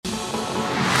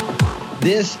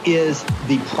This is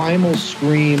the primal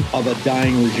scream of a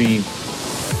dying regime.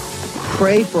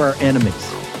 Pray for our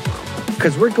enemies,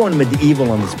 because we're going medieval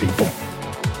on these people.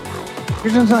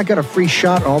 You're just not got a free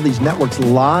shot on all these networks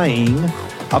lying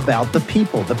about the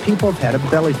people. The people have had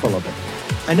a belly full of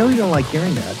it. I know you don't like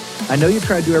hearing that. I know you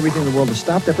try to do everything in the world to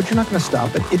stop that, but you're not going to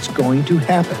stop it. It's going to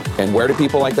happen. And where do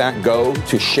people like that go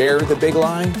to share the big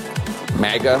lie?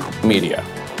 MAGA media.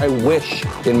 I wish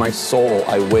in my soul,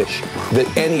 I wish that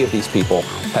any of these people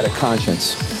had a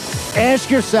conscience. Ask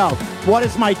yourself, what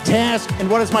is my task and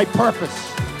what is my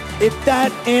purpose? If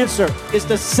that answer is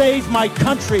to save my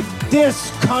country,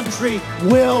 this country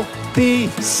will be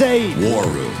saved. War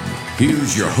Room.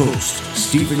 Here's your host,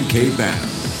 Stephen K. Bannon.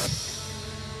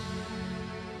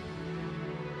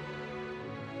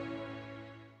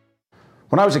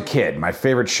 When I was a kid, my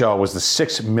favorite show was The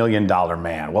 $6 Million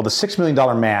Man. Well, the $6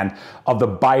 Million Man of the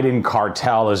Biden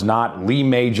cartel is not Lee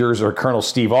Majors or Colonel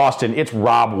Steve Austin. It's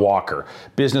Rob Walker,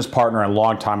 business partner and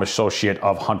longtime associate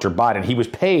of Hunter Biden. He was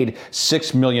paid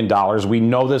 $6 million. We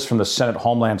know this from the Senate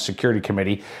Homeland Security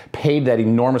Committee, paid that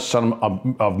enormous sum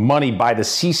of money by the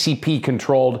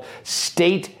CCP-controlled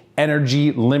State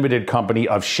Energy Limited Company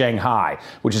of Shanghai,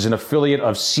 which is an affiliate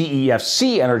of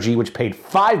CEFC Energy, which paid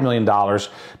 $5 million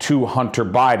to Hunter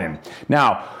Biden.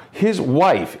 Now, his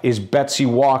wife is Betsy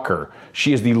Walker.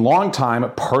 She is the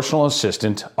longtime personal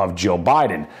assistant of Joe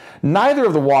Biden. Neither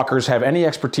of the Walkers have any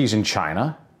expertise in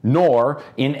China, nor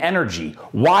in energy.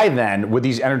 Why then would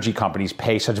these energy companies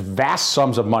pay such vast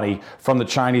sums of money from the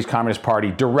Chinese Communist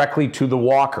Party directly to the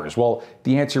Walkers? Well,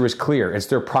 the answer is clear. It's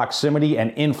their proximity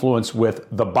and influence with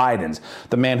the Bidens,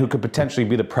 the man who could potentially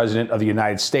be the president of the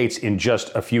United States in just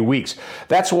a few weeks.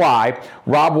 That's why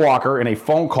Rob Walker, in a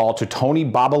phone call to Tony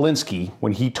Bobulinski,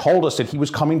 when he told us that he was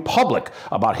coming public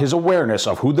about his awareness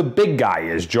of who the big guy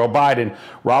is, Joe Biden,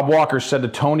 Rob Walker said to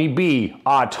Tony B,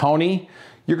 Tony,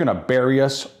 you're going to bury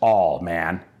us all,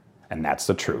 man. And that's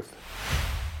the truth.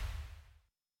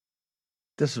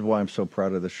 This is why I'm so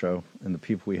proud of the show and the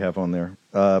people we have on there.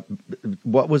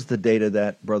 What was the date of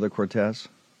that, Brother Cortez?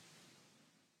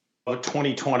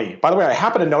 2020. By the way, I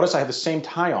happen to notice I have the same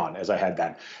tie on as I had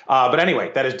then. But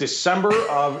anyway, that is December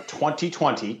of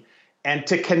 2020. And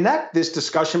to connect this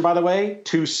discussion, by the way,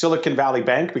 to Silicon Valley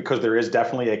Bank, because there is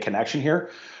definitely a connection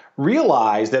here,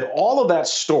 realize that all of that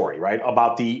story, right,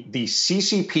 about the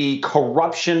CCP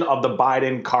corruption of the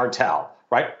Biden cartel,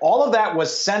 right, all of that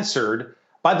was censored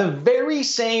by the very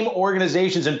same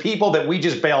organizations and people that we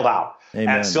just bailed out. Amen.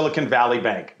 At Silicon Valley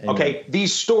Bank. Amen. Okay,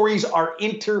 these stories are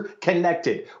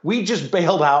interconnected. We just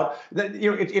bailed out,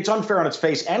 it's unfair on its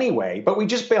face anyway, but we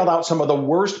just bailed out some of the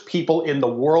worst people in the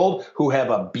world who have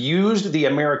abused the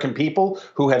American people,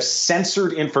 who have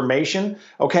censored information,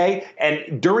 okay?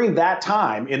 And during that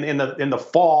time, in the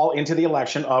fall into the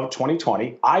election of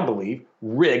 2020, I believe,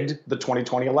 rigged the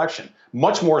 2020 election.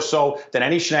 Much more so than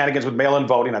any shenanigans with mail-in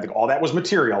voting. I think all that was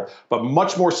material, but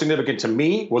much more significant to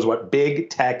me was what big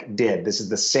tech did. This is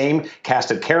the same cast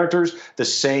of characters, the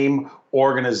same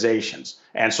organizations.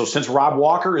 And so since Rob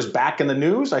Walker is back in the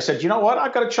news, I said, you know what?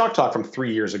 I've got a chalk talk from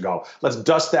 3 years ago. Let's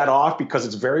dust that off because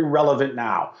it's very relevant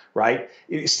now, right?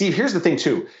 Steve, here's the thing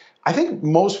too. I think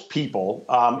most people,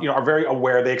 are very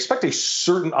aware. They expect a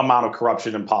certain amount of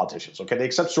corruption in politicians. Okay, they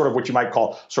accept sort of what you might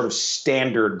call sort of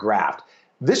standard graft.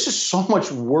 This is so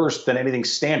much worse than anything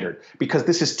standard because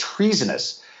this is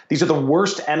treasonous. These are the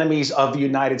worst enemies of the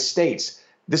United States.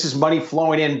 This is money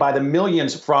flowing in by the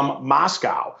millions from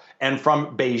Moscow and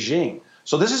from Beijing.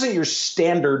 So this isn't your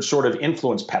standard sort of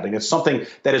influence peddling. It's something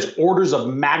that is orders of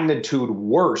magnitude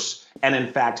worse and,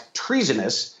 in fact,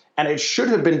 treasonous. And it should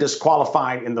have been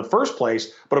disqualifying in the first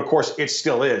place. But, of course, it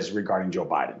still is regarding Joe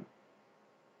Biden.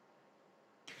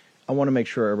 I want to make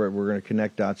sure we're going to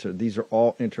connect dots. These are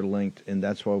all interlinked, and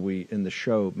that's why we, in the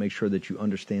show, make sure that you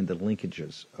understand the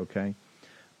linkages, okay?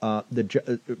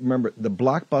 Remember, the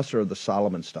blockbuster of the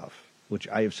Solomon stuff, which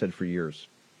I have said for years,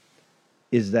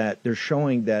 is that they're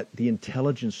showing that the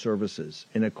intelligence services,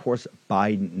 and of course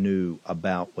Biden knew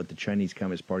about what the Chinese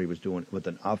Communist Party was doing with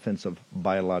an offensive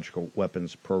biological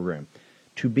weapons program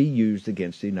to be used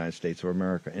against the United States of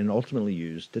America and ultimately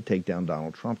used to take down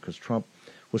Donald Trump because Trump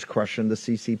was crushing the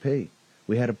CCP.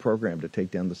 We had a program to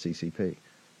take down the CCP,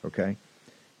 okay?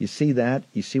 You see that,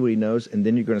 you see what he knows, and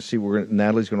then you're going to see,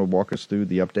 Natalie's going to walk us through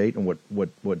the update and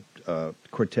what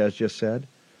Cortez just said,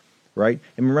 right?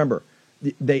 And remember,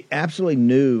 they absolutely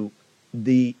knew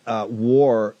the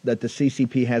war that the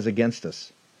CCP has against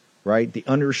us, right? The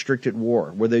unrestricted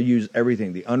war, where they use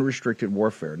everything, the unrestricted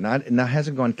warfare. Not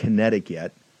hasn't gone kinetic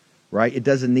yet, right? It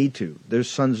doesn't need to. There's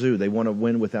Sun Tzu. They want to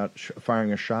win without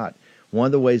firing a shot. One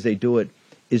of the ways they do it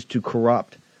is to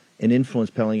corrupt and influence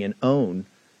peddling and own,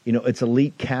 it's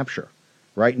elite capture.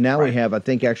 Right now we have, I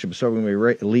think, actually,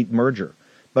 elite merger.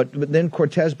 But then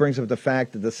Cortez brings up the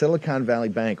fact that the Silicon Valley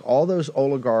Bank, all those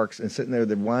oligarchs and sitting there,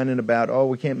 they're whining about, oh,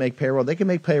 we can't make payroll. They can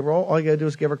make payroll. All you got to do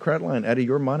is give a credit line out of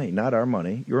your money, not our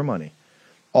money, your money.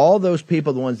 All those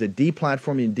people, the ones that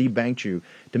deplatformed you and debanked you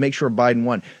to make sure Biden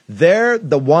won, they're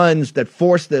the ones that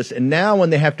forced this. And now when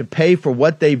they have to pay for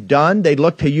what they've done, they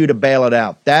look to you to bail it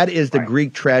out. That is the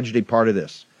Greek tragedy part of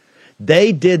this.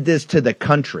 They did this to the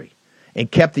country and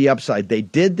kept the upside. They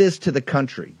did this to the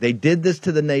country. They did this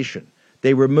to the nation.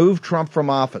 They removed Trump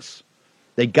from office.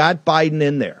 They got Biden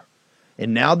in there.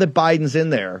 And now that Biden's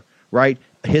in there, right,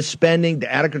 his spending,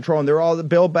 out of control, and they're all the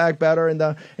Build Back Better and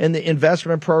the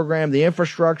investment program, the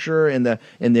infrastructure, and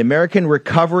the American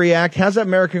Recovery Act. How's that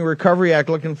American Recovery Act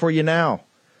looking for you now?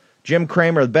 Jim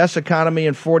Cramer, the best economy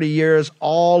in 40 years,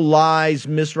 all lies,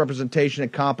 misrepresentation,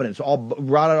 and incompetence, all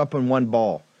rotted up in one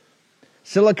ball.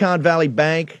 Silicon Valley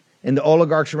Bank and the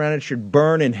oligarchs around it should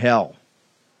burn in hell.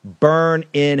 Burn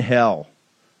in hell.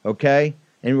 Okay?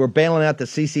 And we're bailing out the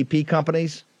CCP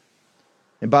companies.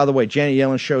 And by the way, Janet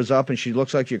Yellen shows up and she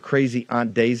looks like your crazy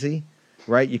Aunt Daisy,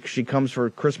 right? She comes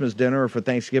for Christmas dinner or for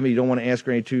Thanksgiving. You don't want to ask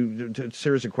her any too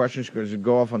serious questions because you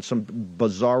go off on some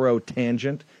bizarro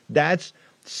tangent. That's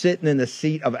sitting in the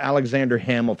seat of Alexander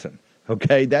Hamilton.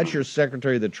 Okay? That's your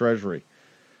Secretary of the Treasury.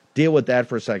 Deal with that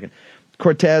for a second.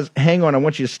 Cortez, hang on. I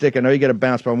want you to stick. I know you got to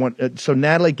bounce, but I want so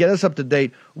Natalie, get us up to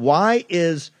date. Why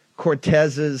is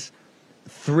Cortez's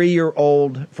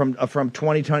 3-year-old from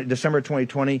 2020, December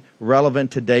 2020,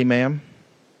 relevant today, ma'am?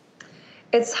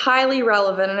 It's highly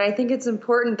relevant, and I think it's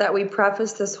important that we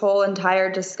preface this whole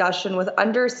entire discussion with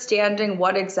understanding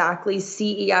what exactly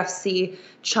CEFC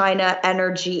China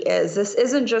Energy is. This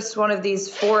isn't just one of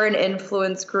these foreign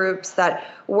influence groups that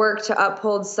work to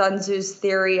uphold Sun Tzu's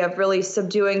theory of really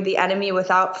subduing the enemy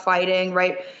without fighting,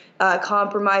 right?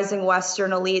 Compromising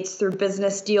Western elites through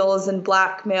business deals and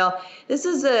blackmail. This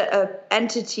is a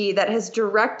entity that has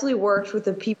directly worked with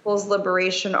the People's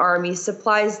Liberation Army,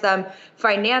 supplies them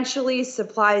financially,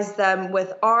 supplies them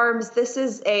with arms. This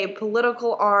is a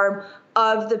political arm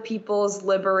of the People's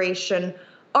Liberation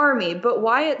Army. But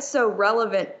why it's so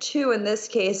relevant, too, in this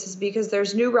case is because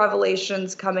there's new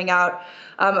revelations coming out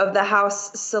of the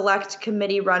House Select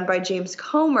Committee run by James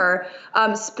Comer,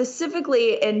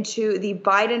 specifically into the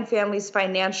Biden family's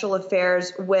financial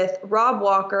affairs with Rob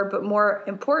Walker, but more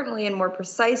importantly and more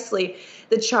precisely,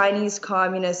 the Chinese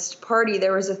Communist Party.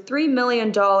 There was a $3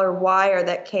 million wire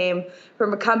that came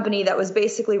from a company that was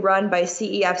basically run by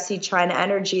CEFC China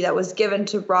Energy that was given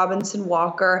to Robinson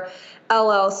Walker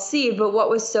LLC. But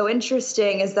what was so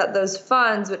interesting is that those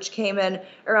funds, which came in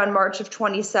around March of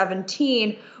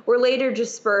 2017, were later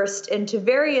dispersed into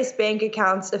various bank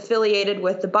accounts affiliated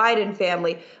with the Biden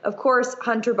family. Of course,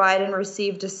 Hunter Biden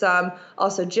received a sum,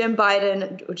 also Jim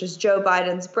Biden, which is Joe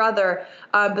Biden's brother,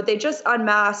 but they just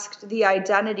unmasked the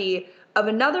identity of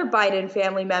another Biden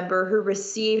family member who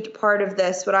received part of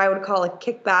this, what I would call a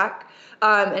kickback.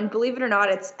 And believe it or not,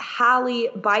 it's Hallie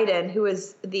Biden, who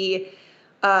is the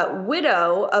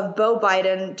widow of Beau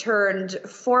Biden turned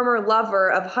former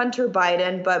lover of Hunter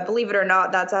Biden. But believe it or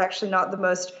not, that's actually not the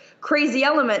most crazy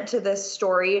element to this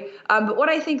story. But what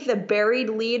I think the buried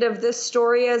lead of this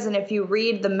story is, and if you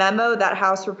read the memo that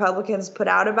House Republicans put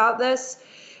out about this,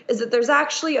 is that there's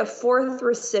actually a fourth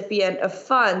recipient of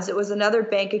funds. It was another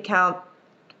bank account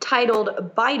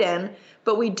titled Biden,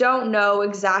 but we don't know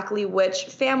exactly which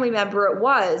family member it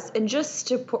was. And just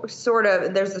to sort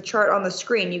of, there's the chart on the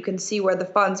screen, you can see where the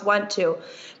funds went to.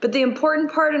 But the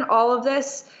important part in all of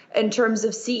this, in terms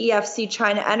of CEFC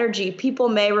China Energy, people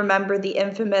may remember the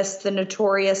infamous, the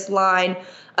notorious line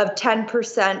of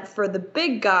 10% for the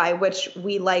big guy, which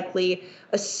we likely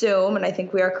assume, and I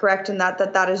think we are correct in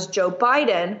that is Joe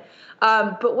Biden.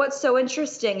 But what's so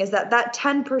interesting is that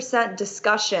 10%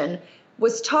 discussion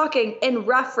was talking in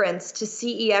reference to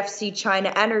CEFC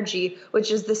China Energy, which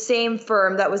is the same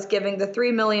firm that was giving the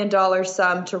 $3 million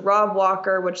sum to Rob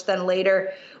Walker, which then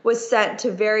later was sent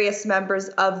to various members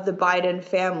of the Biden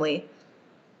family.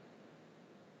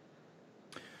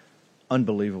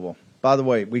 Unbelievable. By the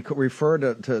way, we could refer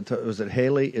to was it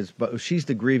Haley? She's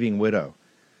the grieving widow.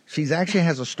 She's actually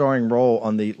has a starring role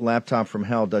on the Laptop from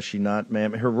Hell, does she not,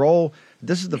 ma'am? Her role.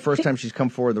 This is the first time she's come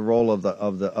forward the role of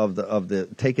the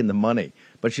taking the money.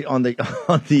 But she on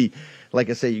the like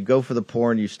I say, you go for the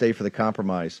poor and you stay for the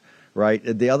compromise, right?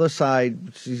 The other side,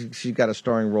 she's got a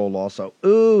starring role also.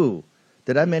 Ooh,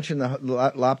 did I mention the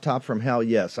Laptop from Hell?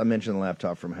 Yes, I mentioned the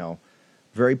Laptop from Hell.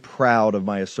 Very proud of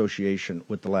my association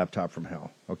with the Laptop from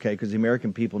Hell. Okay, because the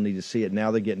American people need to see it now.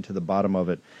 They're getting to the bottom of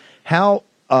it. How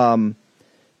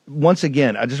once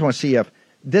again, I just want to see if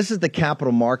this is the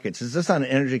capital markets. Is this not an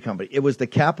energy company? It was the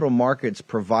capital markets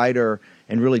provider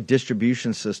and really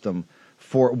distribution system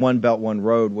for One Belt, One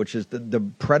Road, which is the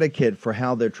predicate for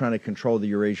how they're trying to control the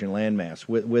Eurasian landmass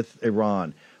with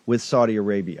Iran, with Saudi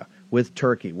Arabia, with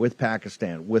Turkey, with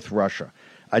Pakistan, with Russia.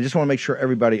 I just want to make sure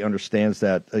everybody understands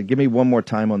that. Give me one more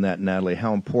time on that, Natalie,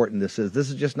 how important this is. This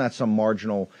is just not some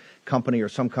marginal company or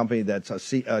some company that's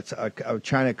a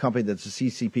China company that's a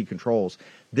CCP controls.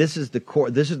 This is the core.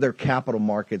 This is their capital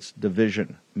markets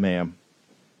division, ma'am.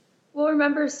 Well,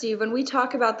 remember, Steve, when we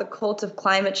talk about the cult of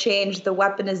climate change, the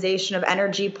weaponization of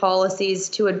energy policies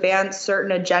to advance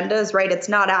certain agendas, right? It's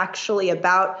not actually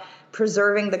about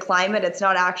preserving the climate. It's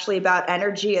not actually about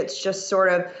energy. It's just sort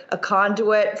of a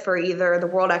conduit for either the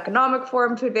World Economic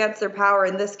Forum to advance their power.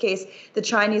 In this case, the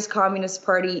Chinese Communist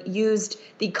Party used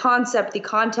the concept, the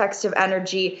context of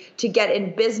energy to get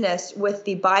in business with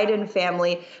the Biden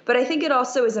family. But I think it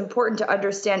also is important to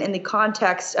understand in the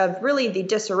context of really the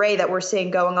disarray that we're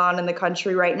seeing going on in the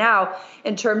country right now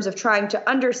in terms of trying to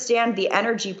understand the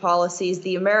energy policies,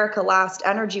 the America Last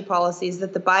energy policies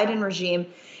that the Biden regime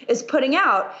is putting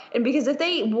out. And because if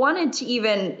they wanted to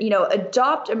even,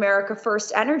 adopt America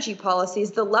First energy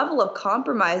policies, the level of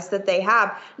compromise that they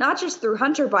have, not just through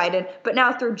Hunter Biden, but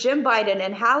now through Jim Biden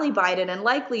and Hallie Biden and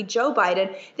likely Joe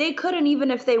Biden, they couldn't even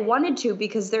if they wanted to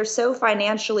because they're so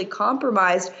financially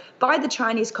compromised by the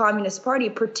Chinese Communist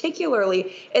Party,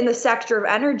 particularly in the sector of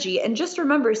energy. And just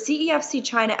remember, CEFC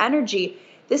China Energy,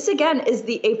 this, again, is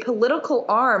a political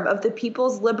arm of the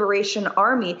People's Liberation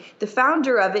Army. The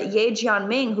founder of it, Ye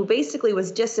Jianming, who basically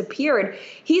was disappeared,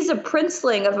 he's a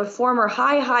princeling of a former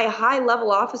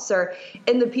high-level officer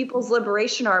in the People's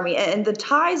Liberation Army. And the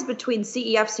ties between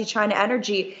CEFC China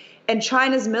Energy and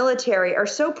China's military are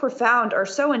so profound, are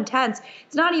so intense.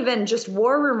 It's not even just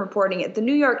war room reporting it. The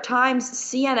New York Times,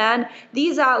 CNN,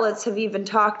 these outlets have even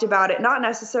talked about it, not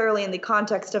necessarily in the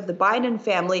context of the Biden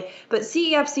family, but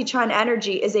CEFC China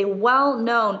Energy is a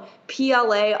well-known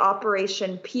PLA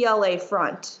operation, PLA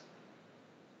front.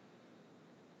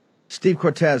 Steve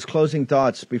Cortez, closing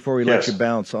thoughts before we let you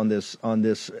bounce on this.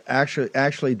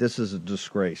 Actually, this is a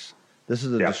disgrace. This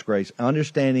is a disgrace.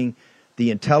 Understanding the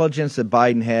intelligence that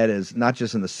Biden had is not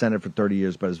just in the Senate for 30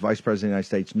 years, but as Vice President of the United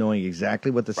States, knowing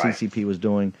exactly what the CCP was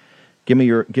doing. Give me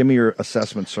your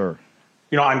assessment, sir.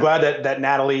 I'm glad that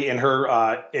Natalie, in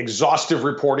her exhaustive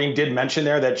reporting, did mention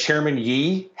there that Chairman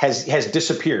Yi has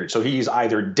disappeared. So he's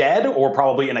either dead or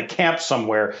probably in a camp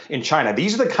somewhere in China.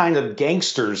 These are the kind of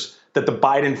gangsters that the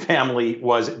Biden family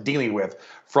was dealing with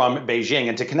from Beijing.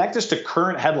 And to connect this to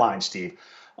current headlines, Steve,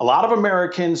 a lot of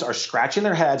Americans are scratching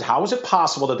their heads. How is it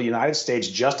possible that the United States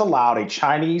just allowed a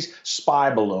Chinese spy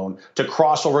balloon to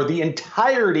cross over the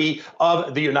entirety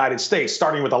of the United States,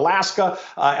 starting with Alaska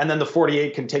and then the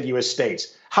 48 contiguous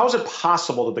states? How is it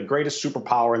possible that the greatest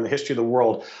superpower in the history of the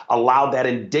world allowed that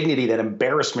indignity, that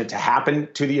embarrassment to happen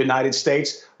to the United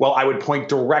States? Well, I would point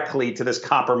directly to this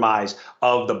compromise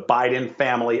of the Biden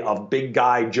family, of big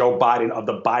guy Joe Biden, of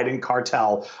the Biden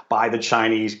cartel by the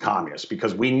Chinese communists,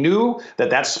 because we knew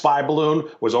that spy balloon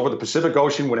was over the Pacific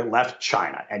Ocean when it left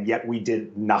China, and yet we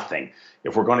did nothing.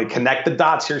 If we're going to connect the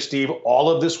dots here, Steve, all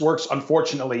of this works,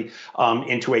 unfortunately,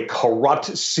 into a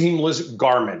corrupt, seamless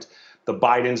garment. The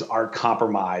Bidens are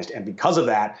compromised. And because of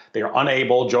that, they are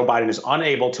unable, Joe Biden is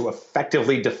unable to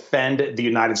effectively defend the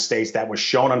United States. That was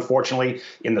shown, unfortunately,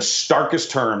 in the starkest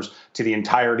terms to the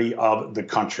entirety of the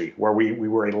country, where we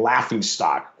were a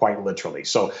laughingstock, quite literally.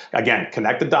 So again,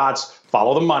 connect the dots,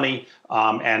 follow the money.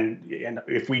 And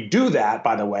if we do that,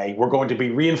 by the way, we're going to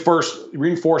be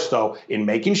reinforced, though, in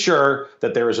making sure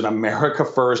that there is an America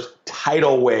First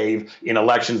tidal wave in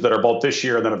elections that are both this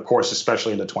year and then, of course,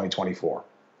 especially into 2024.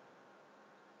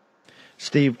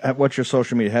 Steve, what's your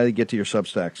social media? How do you get to your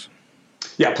Substacks?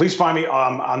 Yeah, please find me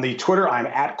on the Twitter. I'm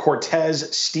at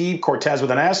Cortez, Steve Cortez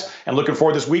with an S, and looking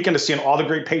forward this weekend to seeing all the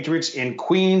great Patriots in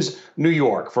Queens, New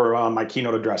York for my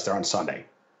keynote address there on Sunday.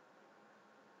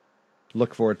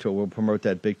 Look forward to it. We'll promote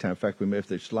that big time. In fact, if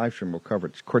there's live stream, we'll cover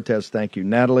it. Cortez, thank you.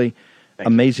 Natalie,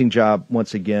 amazing job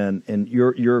once again. And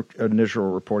your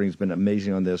initial reporting has been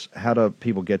amazing on this. How do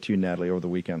people get to you, Natalie, over the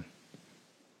weekend?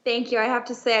 Thank you. I have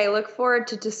to say, I look forward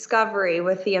to discovery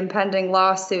with the impending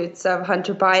lawsuits of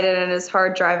Hunter Biden and his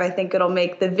hard drive. I think it'll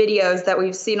make the videos that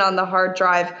we've seen on the hard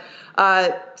drive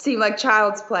seem like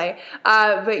child's play.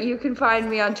 But you can find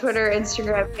me on Twitter,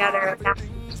 Instagram, Getter.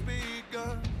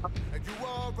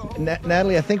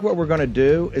 Natalie, I think what we're going to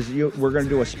do is we're going to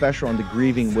do a special on the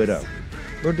grieving widow.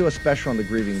 We're going to do a special on the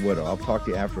grieving widow. I'll talk to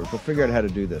you afterwards. We'll figure out how to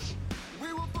do this.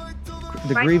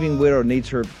 The grieving widow needs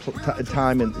her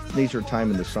time in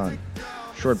the sun.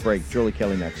 Short break. Julie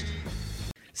Kelly next.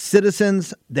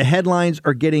 Citizens, the headlines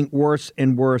are getting worse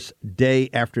and worse day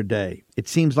after day. It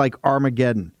seems like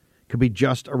Armageddon could be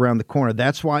just around the corner.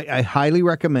 That's why I highly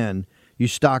recommend you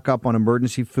stock up on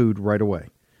emergency food right away.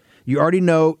 You already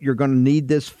know you're going to need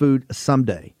this food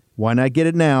someday. Why not get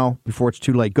it now before it's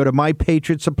too late? Go to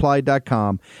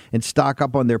mypatriotsupply.com and stock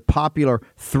up on their popular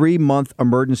 3-month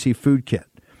emergency food kit.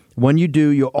 When you do,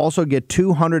 you'll also get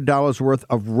 $200 worth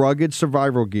of rugged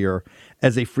survival gear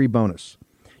as a free bonus.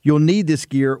 You'll need this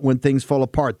gear when things fall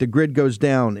apart, the grid goes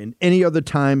down, and any other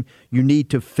time you need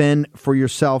to fend for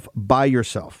yourself by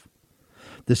yourself.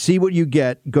 To see what you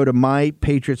get, go to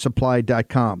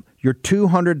mypatriotsupply.com. Your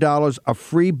 $200 of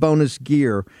free bonus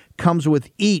gear comes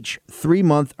with each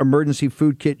 3-month emergency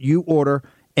food kit you order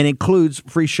and includes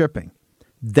free shipping.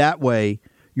 That way,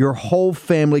 your whole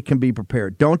family can be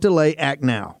prepared. Don't delay, act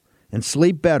now. And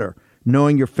sleep better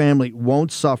knowing your family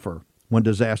won't suffer when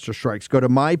disaster strikes. Go to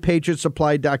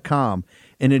mypatriotsupply.com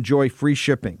and enjoy free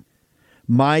shipping.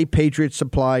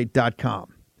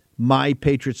 mypatriotsupply.com.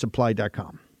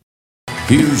 mypatriotsupply.com.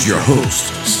 Here's your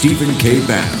host, Stephen K.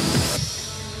 Bannon.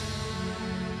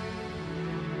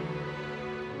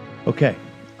 Okay.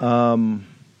 I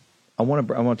want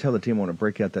to tell the team I want to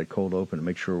break out that cold open and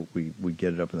make sure we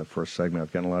get it up in the first segment.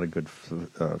 I've gotten a lot of good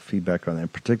feedback on that. In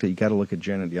particular, you got to look at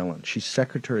Janet Yellen. She's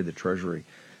Secretary of the Treasury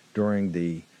during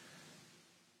the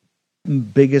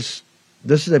biggest.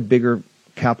 This is a bigger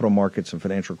capital markets and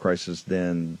financial crisis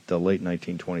than the late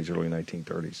 1920s, early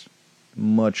 1930s.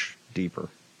 Much deeper.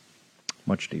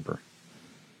 Much deeper.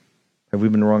 Have we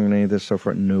been wrong in any of this so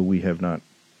far? No, we have not.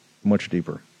 Much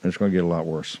deeper. And it's going to get a lot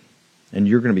worse. And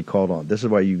you're going to be called on. This is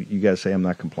why you got to say, I'm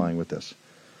not complying with this.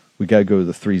 We got to go to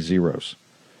the 3 zeros.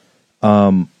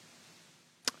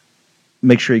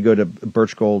 Make sure you go to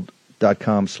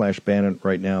birchgold.com/Bannon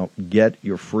right now. Get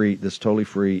your free, this is totally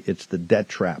free. It's the debt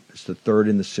trap. It's the third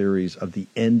in the series of the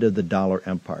end of the dollar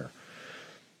empire.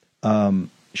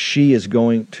 She is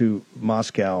going to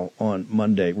Moscow on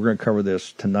Monday. We're going to cover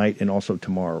this tonight and also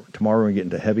tomorrow. Tomorrow we're going to get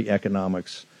into heavy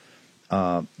economics,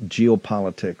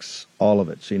 geopolitics, all of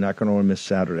it. So you're not going to want to miss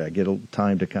Saturday. I get a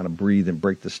time to kind of breathe and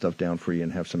break this stuff down for you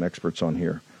and have some experts on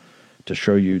here to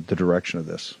show you the direction of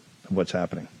this, of what's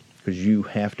happening. Because you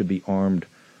have to be armed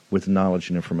with knowledge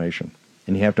and information.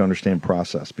 And you have to understand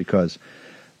process, because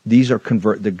these are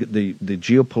the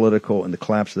geopolitical and the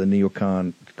collapse of the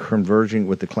neocon converging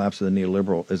with the collapse of the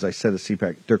neoliberal. As I said at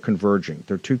CPAC, they're converging.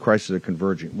 Their two crises are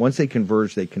converging. Once they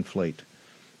converge, they conflate.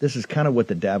 This is kind of what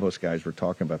the Davos guys were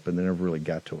talking about, but they never really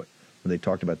got to it when they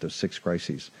talked about those 6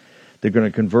 crises. They're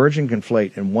going to converge and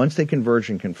conflate, and once they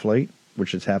converge and conflate,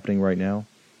 which is happening right now,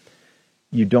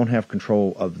 you don't have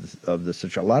control of the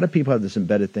situation. A lot of people have this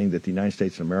embedded thing that the United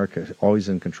States of America is always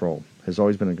in control, has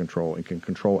always been in control, and can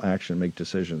control action and make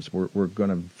decisions. We're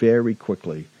going to very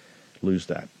quickly lose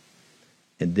that.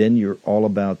 And then you're all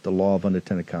about the law of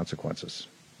unintended consequences.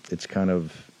 It's kind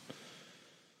of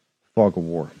fog of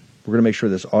war. We're going to make sure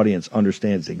this audience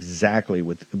understands exactly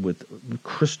with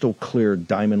crystal clear,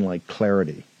 diamond-like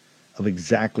clarity of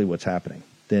exactly what's happening.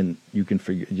 Then you can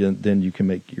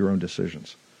make your own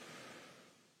decisions.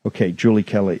 Okay, Julie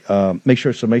Kelly. Make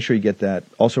sure you get that.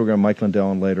 Also, we're going to Mike Lindell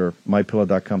on later.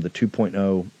 MyPillow.com, the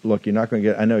 2.0. Look, you're not going to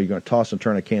get. I know you're going to toss and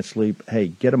turn. I can't sleep. Hey,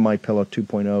 get a MyPillow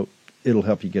 2.0. It'll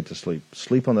help you get to sleep.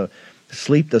 Sleep of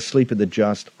the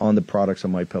just on the products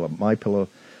on MyPillow.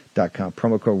 MyPillow.com.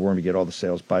 Promo code WORM. You get all the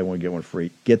sales. Buy one, get one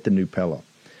free. Get the new pillow.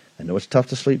 I know it's tough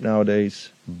to sleep nowadays,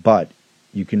 but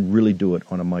you can really do it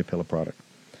on a MyPillow product.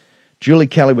 Julie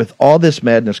Kelly, with all this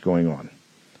madness going on,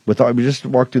 we just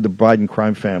walked through the Biden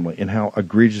crime family and how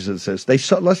egregious it is.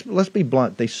 Let's be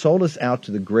blunt. They sold us out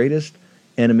to the greatest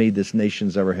enemy this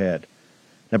nation's ever had.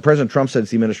 Now, President Trump said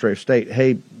it's the administrative state.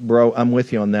 Hey, bro, I'm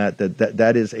with you on that.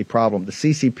 That is a problem. The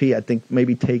CCP, I think,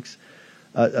 maybe takes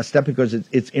a step because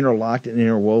it's interlocked and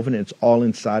interwoven. And it's all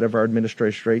inside of our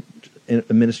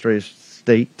administrative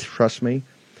state. Trust me.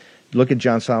 Look at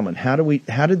John Solomon. How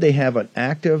did they have an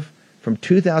active from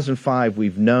 2005?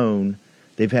 We've known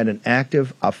they've had an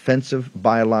active offensive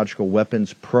biological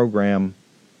weapons program.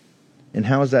 And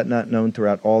how is that not known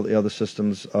throughout all the other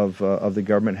systems of the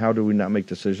government? How do we not make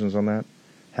decisions on that?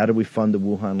 How do we fund the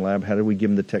Wuhan lab? How do we give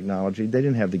them the technology? They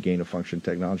didn't have the gain-of-function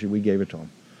technology. We gave it to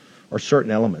them. Or certain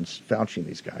elements, Fauci and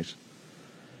these guys.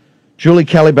 Julie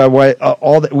Kelly, by the way,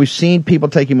 we've seen people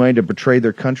taking money to betray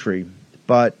their country,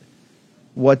 but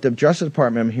what the Justice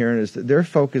Department, I'm hearing, is that their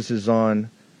focus is on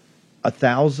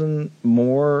 1,000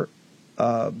 more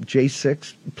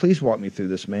J6. Please walk me through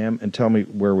this, ma'am, and tell me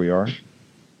where we are.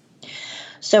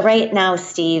 So right now,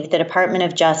 Steve, the Department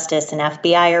of Justice and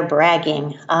FBI are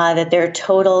bragging that their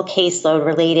total caseload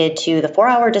related to the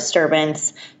 4-hour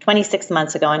disturbance 26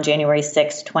 months ago on January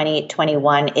 6,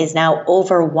 2021 is now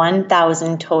over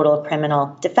 1,000 total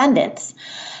criminal defendants.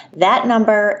 That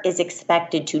number is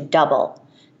expected to double.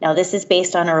 Now, this is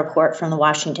based on a report from the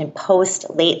Washington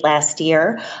Post late last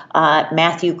year.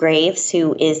 Matthew Graves,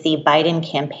 who is the Biden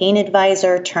campaign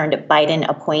advisor turned Biden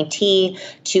appointee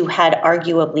to head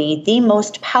arguably the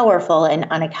most powerful and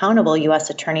unaccountable U.S.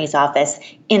 Attorney's Office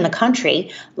in the country,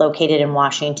 located in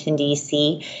Washington,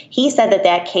 D.C., he said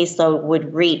that caseload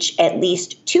would reach at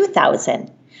least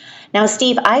 2,000. Now,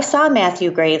 Steve, I saw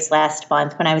Matthew Graves last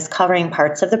month when I was covering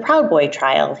parts of the Proud Boy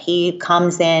trial. He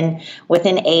comes in with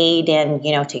an aide and,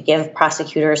 to give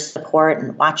prosecutors support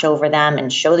and watch over them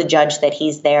and show the judge that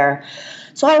he's there.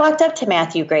 So I walked up to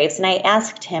Matthew Graves and I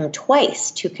asked him twice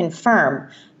to confirm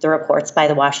the reports by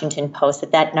the Washington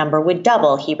Post that number would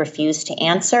double. He refused to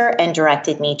answer and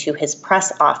directed me to his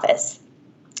press office.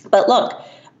 But look,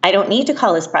 I don't need to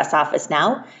call his press office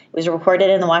now. It was reported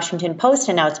in the Washington Post,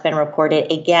 and now it's been reported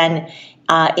again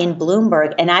in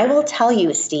Bloomberg. And I will tell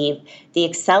you, Steve, the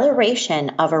acceleration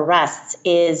of arrests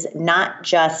is not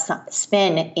just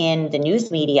spin in the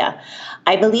news media.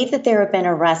 I believe that there have been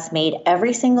arrests made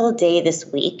every single day this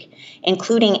week,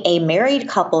 including a married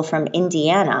couple from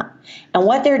Indiana. And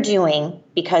what they're doing,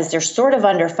 because they're sort of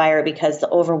under fire because the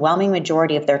overwhelming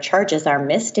majority of their charges are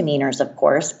misdemeanors, of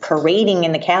course, parading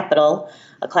in the Capitol.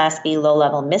 A Class B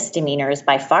low-level misdemeanor is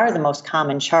by far the most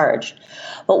common charge.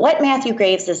 But what Matthew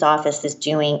Graves' office is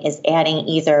doing is adding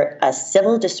either a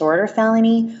civil disorder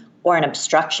felony or an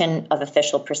obstruction of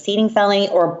official proceeding felony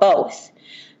or both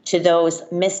to those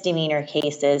misdemeanor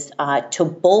cases to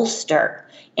bolster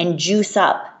and juice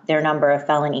up their number of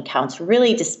felony counts.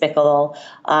 Really despicable,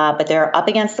 but they're up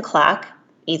against the clock.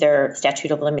 Either statute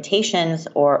of limitations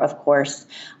or, of course,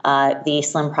 the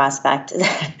slim prospect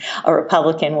that a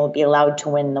Republican will be allowed to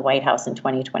win the White House in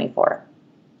 2024.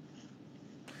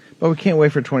 But we can't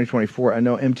wait for 2024. I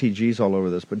know MTG's all over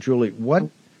this, but Julie,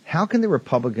 how can the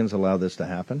Republicans allow this to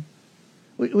happen?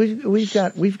 We've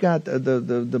got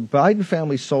the Biden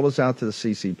family sold us out to the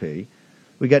CCP.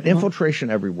 We got infiltration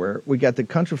everywhere. We got the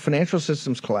country financial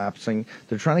systems collapsing.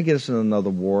 They're trying to get us in another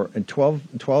war. And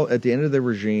 12 at the end of the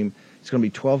regime, it's going to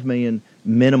be 12 million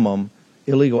minimum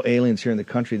illegal aliens here in the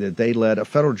country that they led. A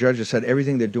federal judge has said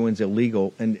everything they're doing is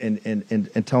illegal and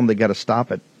tell them they got to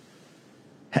stop it.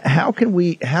 How can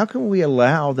we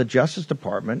allow the Justice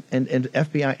Department and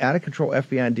FBI, out of control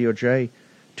FBI and DOJ,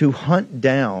 to hunt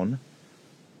down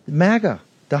MAGA,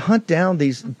 to hunt down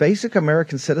these basic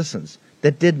American citizens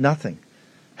that did nothing?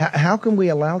 How can we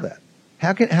allow that?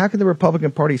 How can the Republican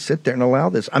Party sit there and allow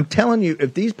this? I'm telling you,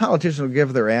 if these politicians will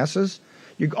give their asses,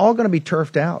 you're all going to be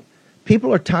turfed out.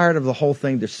 People are tired of the whole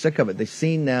thing. They're sick of it. They've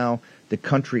seen now the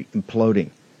country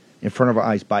imploding in front of our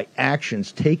eyes by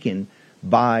actions taken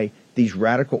by these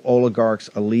radical oligarchs,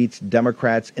 elites,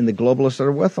 Democrats, and the globalists that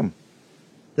are with them.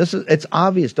 It's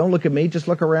obvious. Don't look at me. Just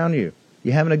look around you.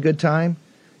 You having a good time?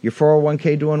 Your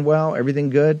 401k doing well?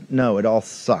 Everything good? No, it all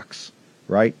sucks,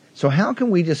 right? So how can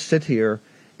we just sit here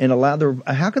and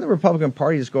how can the Republican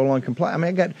Party just go along and comply? I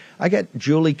mean, I got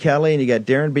Julie Kelly and you got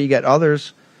Darren B, you got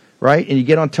others, right? And you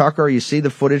get on Tucker, you see the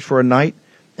footage for a night.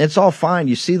 It's all fine.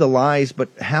 You see the lies, but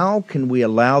how can we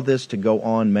allow this to go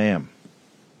on, ma'am?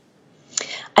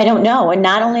 I don't know. And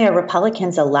not only are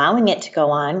Republicans allowing it to go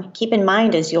on, keep in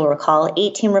mind, as you'll recall,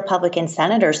 18 Republican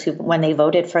senators who, when they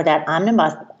voted for that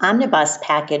omnibus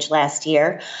package last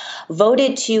year,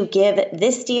 voted to give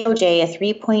this DOJ a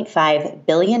 $3.5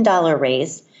 billion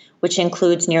raise, which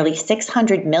includes nearly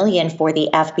 $600 million for the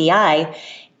FBI.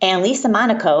 And Lisa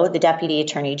Monaco, the Deputy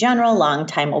Attorney General,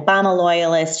 longtime Obama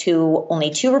loyalist, who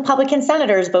only 2 Republican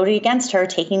senators voted against her,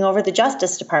 taking over the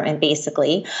Justice Department,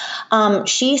 basically.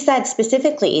 She said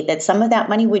specifically that some of that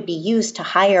money would be used to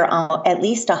hire at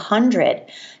least 100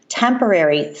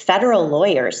 temporary federal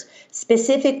lawyers,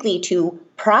 specifically to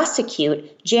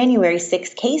prosecute January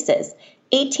 6 cases.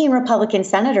 18 Republican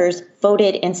senators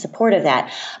voted in support of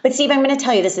that. But Steve, I'm going to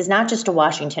tell you, this is not just a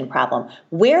Washington problem.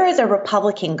 Where are the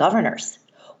Republican governors?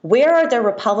 Where are the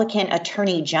Republican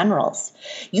attorney generals?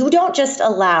 You don't just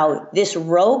allow this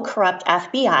rogue, corrupt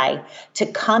FBI to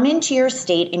come into your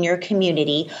state and your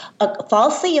community,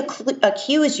 falsely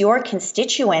accuse your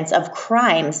constituents of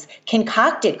crimes,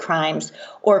 concocted crimes,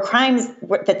 or crimes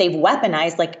that they've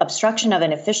weaponized, like obstruction of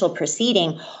an official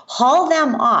proceeding, haul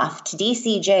them off to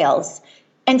DC jails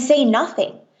and say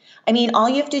nothing. I mean, all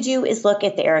you have to do is look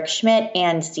at the Eric Schmidt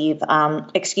and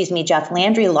Jeff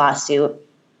Landry lawsuit.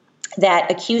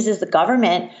 that accuses the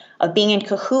government of being in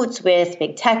cahoots with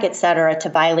big tech, et cetera, to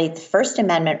violate the First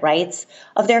Amendment rights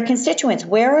of their constituents.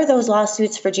 Where are those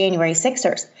lawsuits for January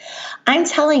 6ers? I'm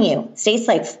telling you, states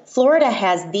like Florida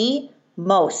has the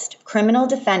most criminal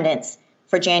defendants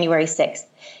for January 6th.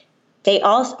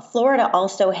 Florida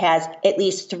also has at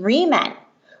least 3 men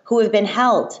who have been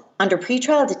held under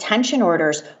pretrial detention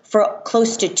orders for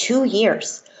close to 2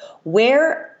 years.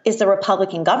 Where is the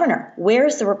Republican governor?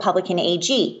 Where's the Republican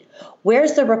AG?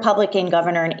 Where's the Republican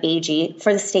governor and AG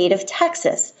for the state of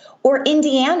Texas or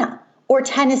Indiana or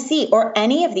Tennessee or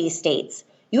any of these states?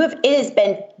 It has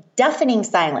been deafening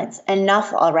silence.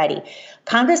 Enough already.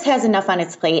 Congress has enough on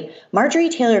its plate. Marjorie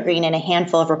Taylor Greene and a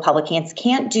handful of Republicans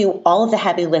can't do all of the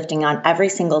heavy lifting on every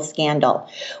single scandal.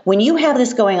 When you have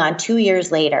this going on 2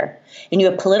 years later, and you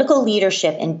have political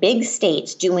leadership in big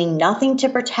states doing nothing to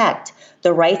protect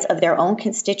the rights of their own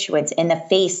constituents in the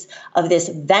face of this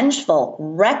vengeful,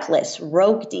 reckless,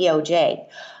 rogue DOJ,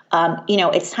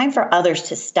 it's time for others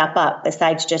to step up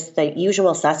besides just the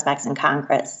usual suspects in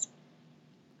Congress.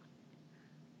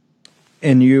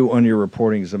 And you on your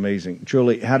reporting is amazing.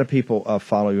 Julie, how do people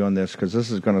follow you on this? Because this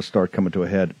is going to start coming to a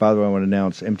head. By the way, I want to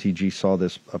announce MTG saw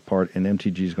this part, and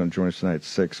MTG is going to join us tonight at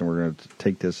 6, and we're going to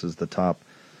take this as the top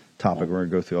topic. We're going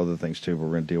to go through other things, too, but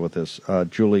we're going to deal with this.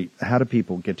 Julie, how do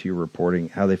people get to your reporting?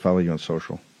 How do they follow you on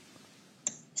social?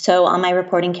 So all my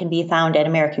reporting can be found at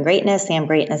American Greatness,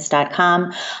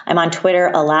 samgreatness.com. I'm on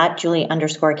Twitter a lot,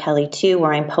 Julie_Kelly2,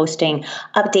 where I'm posting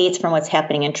updates from what's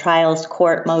happening in trials,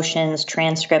 court motions,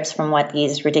 transcripts from what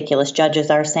these ridiculous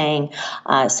judges are saying.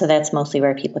 So that's mostly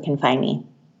where people can find me.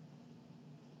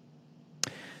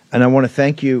 And I want to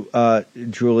thank you,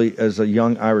 Julie, as a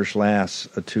young Irish lass,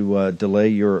 to delay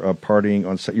your partying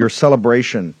on your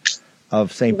celebration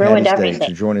of St. Patty's Day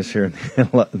to join us here in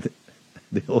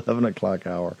the 11 o'clock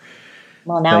hour.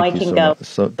 Well, now I can go.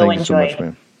 Thank you so much,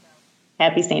 man.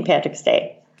 Happy St. Patrick's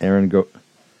Day. Aaron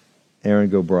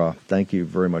Gobra. Thank you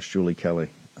very much, Julie Kelly.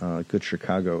 Good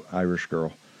Chicago Irish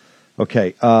girl.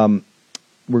 Okay,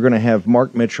 we're going to have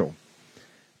Mark Mitchell.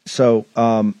 So,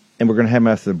 and we're going to have him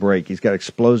after the break. He's got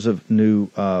explosive new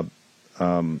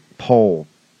poll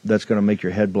that's going to make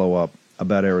your head blow up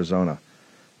about Arizona.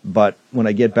 But when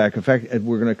I get back, in fact,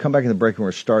 we're going to come back in the break and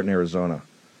we're starting Arizona.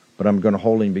 But I'm going to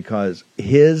hold him because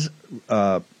his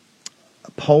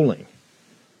polling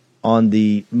on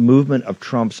the movement of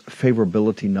Trump's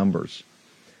favorability numbers,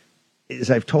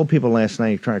 as I've told people last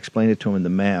night, trying to explain it to them in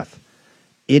the math,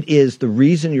 it is the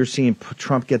reason you're seeing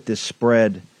Trump get this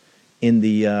spread in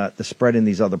the spread in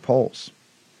these other polls.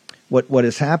 What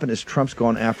has happened is Trump's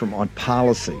gone after him on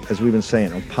policy, as we've been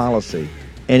saying, on policy,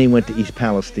 and he went to East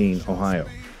Palestine, Ohio.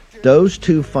 Those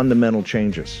two fundamental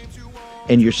changes.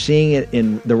 And you're seeing it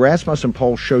in the Rasmussen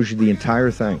poll shows you the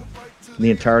entire thing, the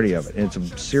entirety of it. And it's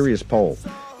a serious poll.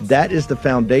 That is the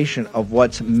foundation of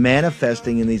what's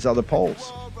manifesting in these other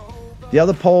polls. The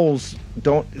other polls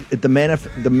don't,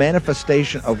 the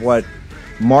manifestation of what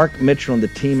Mark Mitchell and the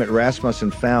team at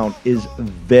Rasmussen found is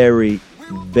very,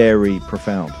 very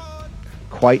profound.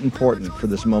 Quite important for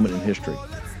this moment in history.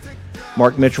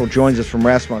 Mark Mitchell joins us from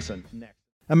Rasmussen next.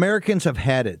 Americans have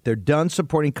had it. They're done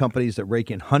supporting companies that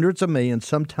rake in hundreds of millions,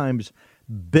 sometimes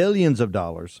billions of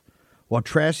dollars, while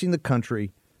trashing the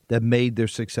country that made their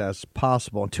success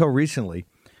possible. Until recently,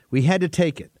 we had to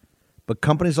take it. But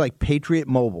companies like Patriot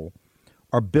Mobile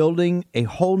are building a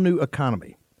whole new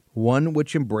economy, one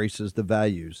which embraces the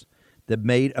values that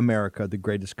made America the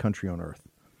greatest country on earth.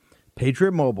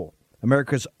 Patriot Mobile,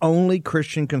 America's only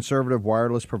Christian conservative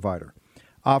wireless provider,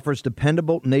 offers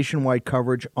dependable nationwide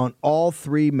coverage on all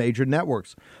 3 major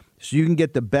networks, so you can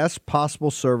get the best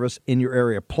possible service in your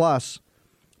area. Plus,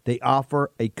 they offer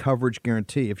a coverage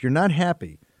guarantee. If you're not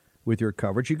happy with your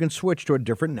coverage, you can switch to a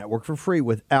different network for free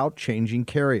without changing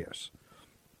carriers.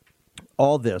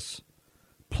 All this,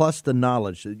 plus the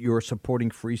knowledge that you are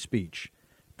supporting free speech,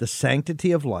 the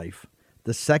sanctity of life,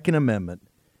 the Second Amendment,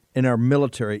 and our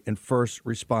military and first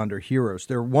responder heroes.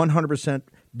 Their 100%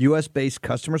 U.S.-based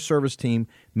customer service team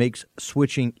makes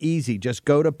switching easy. Just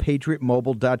go to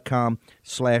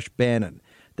patriotmobile.com/Bannon.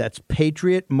 That's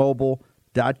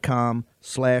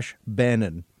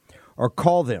patriotmobile.com/Bannon. Or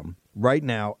call them right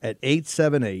now at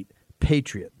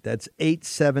 878-PATRIOT. That's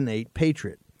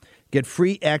 878-PATRIOT. Get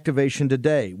free activation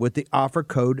today with the offer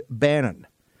code Bannon.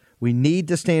 We need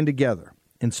to stand together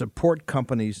and support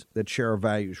companies that share our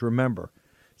values. Remember,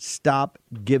 stop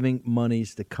giving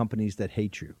monies to companies that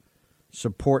hate you.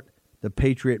 Support the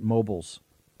Patriot Mobiles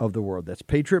of the world. That's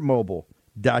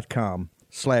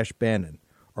patriotmobile.com/Bannon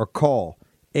or call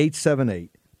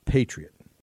 878-PATRIOT.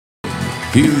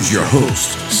 Here's your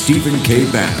host, Stephen K.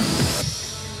 Bannon.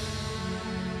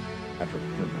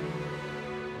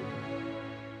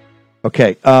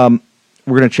 Okay,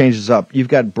 we're going to change this up. You've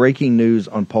got breaking news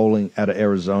on polling out of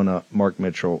Arizona, Mark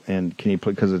Mitchell, and can you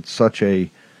put, because it's such a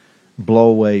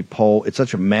blow-away poll, it's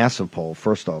such a massive poll,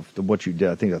 first off, what you did,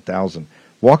 I think 1,000.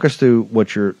 Walk us through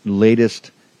what your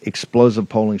latest explosive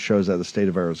polling shows out of the state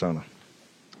of Arizona.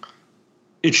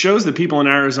 It shows that people in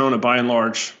Arizona, by and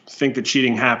large, think that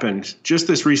cheating happened just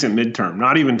this recent midterm,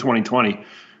 not even 2020.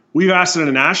 We've asked at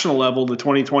a national level, the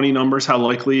 2020 numbers, how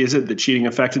likely is it that cheating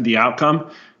affected the outcome?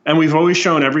 And we've always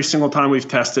shown every single time we've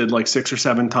tested, like 6 or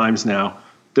 7 times now,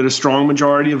 that a strong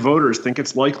majority of voters think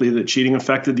it's likely that cheating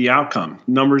affected the outcome.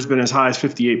 The number's been as high as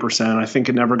 58%. I think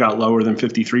it never got lower than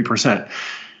 53%.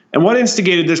 And what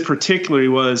instigated this particularly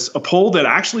was a poll that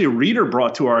actually a reader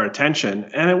brought to our attention.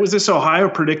 And it was this Ohio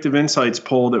Predictive Insights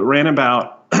poll that ran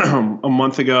about a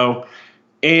month ago.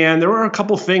 And there were a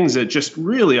couple things that just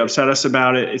really upset us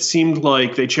about it. It seemed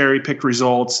like they cherry-picked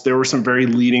results. There were some very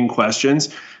leading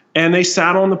questions. And they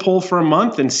sat on the poll for a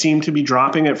month and seemed to be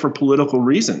dropping it for political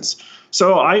reasons.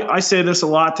 So I say this a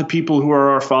lot to people who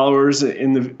are our followers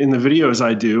in the videos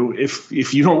I do.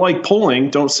 If you don't like polling,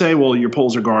 don't say, well, your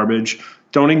polls are garbage.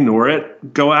 Don't ignore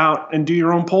it. Go out and do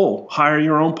your own poll. Hire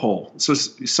your own poll. So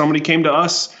somebody came to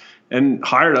us and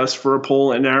hired us for a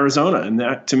poll in Arizona. And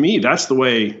that, to me, that's the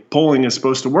way polling is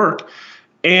supposed to work.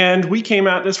 And we came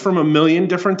at this from a million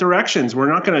different directions.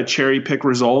 We're not going to cherry pick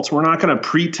results. We're not going to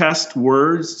pre-test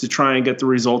words to try and get the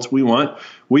results we want.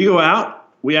 We go out,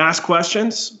 we ask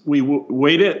questions, we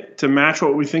weight it to match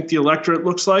what we think the electorate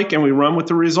looks like, and we run with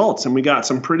the results. And we got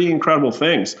some pretty incredible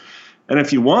things. And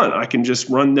if you want, I can just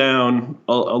run down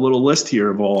a little list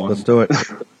here of all. Let's do it.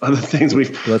 Other things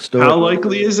Let's do it. How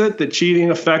likely is it that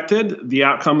cheating affected the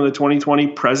outcome of the 2020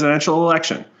 presidential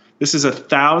election? This is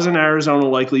 1,000 Arizona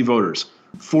likely voters.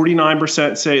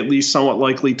 49% say at least somewhat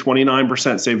likely,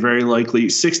 29% say very likely,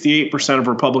 68% of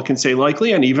Republicans say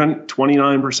likely, and even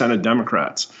 29% of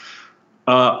Democrats.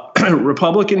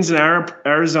 Republicans in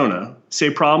Arizona say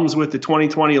problems with the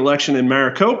 2020 election in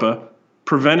Maricopa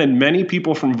prevented many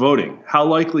people from voting. How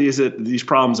likely is it that these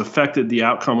problems affected the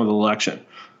outcome of the election?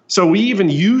 So we even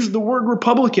used the word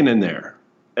Republican in there,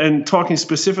 and talking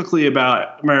specifically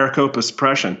about Maricopa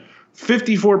suppression.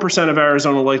 54% of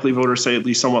Arizona likely voters say at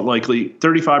least somewhat likely,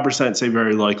 35% say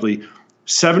very likely,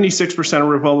 76% of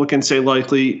Republicans say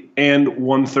likely, and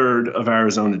 1/3 of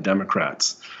Arizona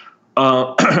Democrats.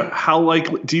 How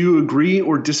likely, do you agree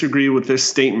or disagree with this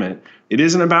statement? It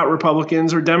isn't about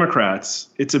Republicans or Democrats.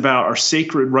 It's about our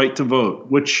sacred right to vote,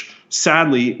 which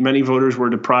sadly many voters were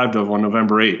deprived of on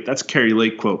November 8th. That's a Carrie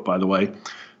Lake quote, by the way.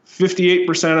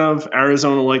 58% of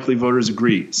Arizona likely voters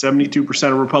agree.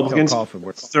 72% of Republicans,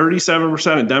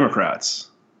 37% of Democrats.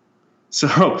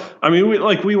 So, I mean,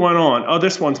 we went on. Oh,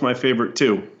 this one's my favorite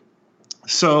too.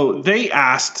 So they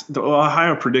asked the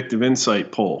Ohio Predictive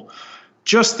Insight poll.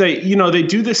 They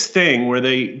do this thing where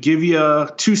they give you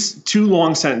two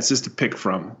long sentences to pick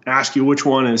from, ask you which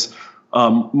one is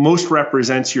most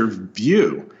represents your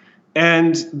view.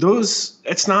 And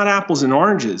it's not apples and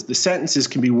oranges. The sentences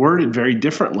can be worded very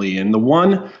differently. And the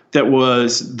one that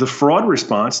was the fraud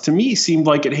response, to me, seemed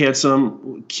like it had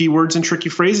some keywords and tricky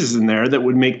phrases in there that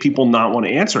would make people not want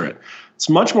to answer it. It's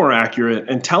much more accurate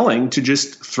and telling to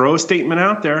just throw a statement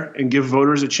out there and give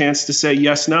voters a chance to say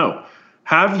yes, no.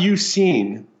 Have you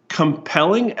seen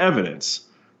compelling evidence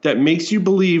that makes you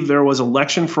believe there was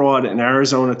election fraud in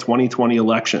Arizona 2020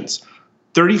 elections?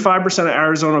 35% of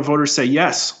Arizona voters say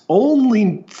yes.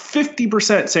 Only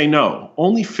 50% say no.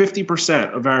 Only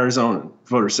 50% of Arizona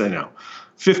voters say no.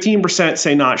 15%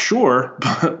 say not sure,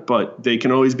 but they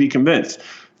can always be convinced.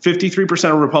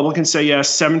 53% of Republicans say yes.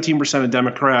 17% of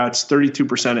Democrats.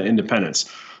 32% of independents.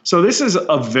 So this is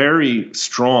a very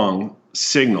strong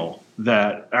signal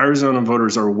that Arizona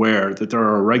voters are aware that there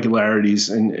are irregularities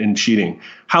in cheating.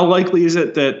 How likely is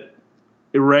it that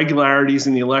irregularities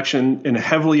in the election in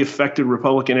heavily affected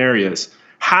Republican areas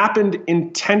happened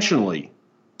intentionally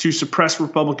to suppress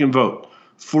Republican vote?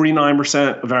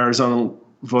 49% of Arizona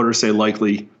voters say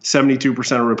likely,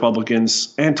 72% of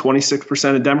Republicans, and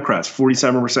 26% of Democrats,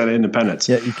 47% of independents.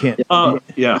 Yeah, you can't.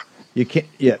 Yeah. You can't.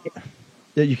 Yeah.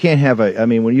 You can't have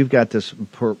when you've got this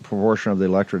proportion of the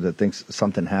electorate that thinks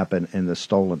something happened and is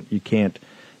stolen, you can't.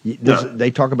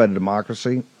 They talk about a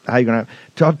democracy. How are you going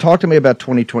to talk to me about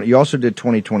 2020? You also did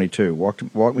 2022.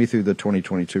 Walk me through the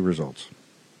 2022 results.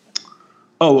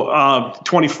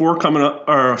 24 coming up.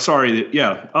 Or sorry,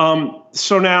 yeah.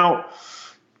 So now,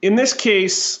 in this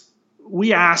case,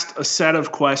 we asked a set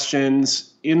of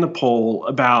questions in the poll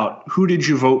about who did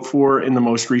you vote for in the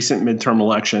most recent midterm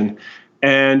election,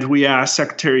 and we asked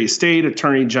Secretary of State,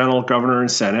 Attorney General, Governor,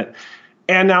 and Senate.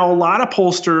 And now a lot of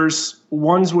pollsters,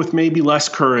 ones with maybe less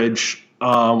courage,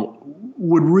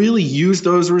 would really use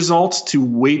those results to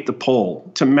weight the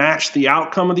poll, to match the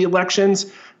outcome of the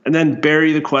elections, and then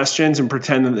bury the questions and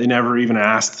pretend that they never even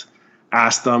asked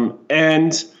them.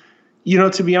 And,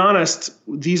 to be honest,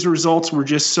 these results were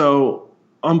just so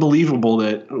unbelievable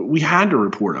that we had to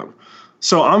report them.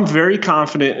 So I'm very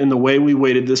confident in the way we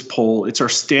weighted this poll. It's our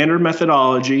standard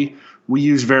methodology. We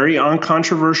use very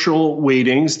uncontroversial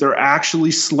weightings. They're actually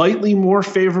slightly more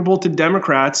favorable to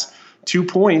Democrats, 2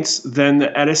 points, than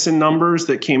the Edison numbers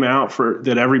that came out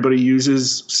that everybody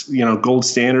uses, gold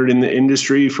standard in the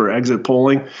industry for exit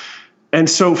polling. And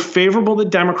so favorable to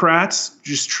Democrats,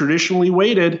 just traditionally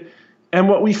weighted. And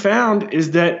what we found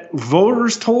is that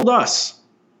voters told us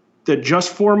that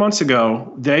just 4 months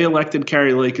ago, they elected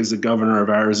Kari Lake as the governor of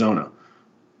Arizona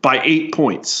by 8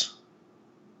 points.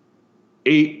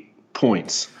 8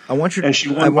 points. I want you to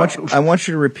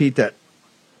repeat that.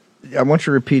 I want you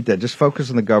to repeat that. Just focus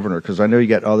on the governor, because I know you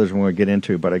got others we want to get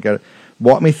into, but I got to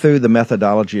walk me through the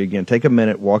methodology again. Take a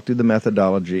minute, walk through the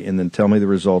methodology, and then tell me the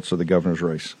results of the governor's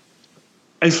race.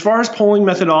 As far as polling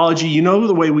methodology,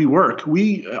 the way we work.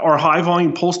 We are a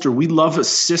high-volume pollster. We love a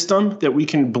system that we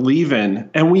can believe in,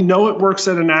 and we know it works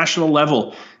at a national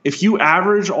level. If you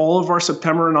average all of our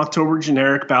September and October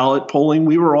generic ballot polling,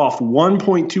 we were off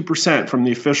 1.2% from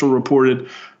the official reported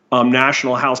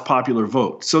national House popular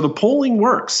vote. So the polling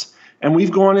works, and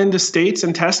we've gone into states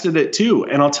and tested it too.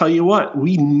 And I'll tell you what,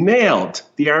 we nailed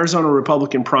the Arizona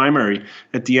Republican primary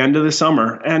at the end of the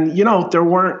summer. And, there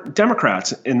weren't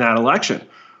Democrats in that election.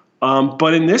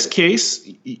 But in this case,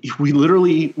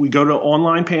 we go to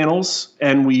online panels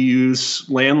and we use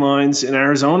landlines in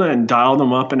Arizona and dial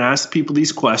them up and ask people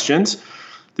these questions.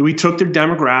 Then we took their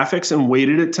demographics and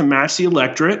weighted it to match the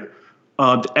electorate.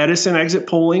 Edison exit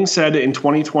polling said in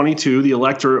 2022 the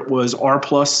electorate was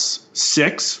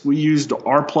R+6. We used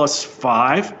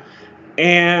R+5.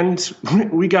 And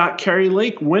we got Kari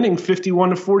Lake winning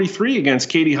 51-43 against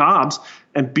Katie Hobbs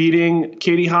and beating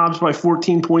Katie Hobbs by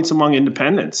 14 points among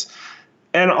independents.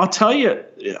 And I'll tell you,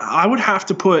 I would have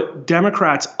to put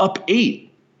Democrats up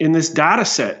 8 in this data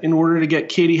set in order to get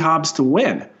Katie Hobbs to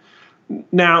win.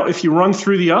 Now, if you run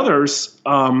through the others,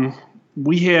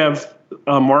 we have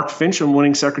Mark Finchem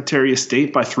winning Secretary of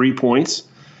State by 3 points.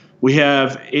 We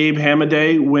have Abe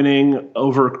Hamadeh winning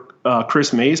over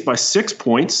Chris Mays by 6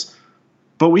 points.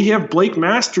 But we have Blake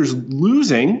Masters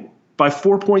losing by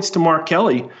 4 points to Mark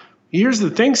Kelly. Here's the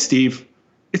thing, Steve.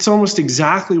 It's almost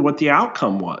exactly what the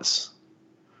outcome was.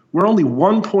 We're only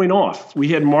 1 point off. We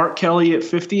had Mark Kelly at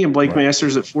 50 and Blake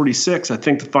Masters at 46. I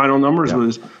think the final numbers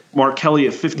was Mark Kelly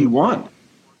at 51.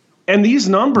 And these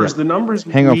numbers, the numbers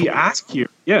we ask here.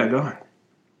 Yeah, go ahead.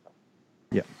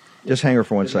 Yeah, just hang her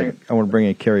for 1 second. I want to bring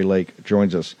in Kari Lake,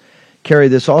 joins us. Kari,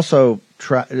 this also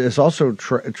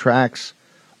tracks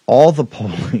all the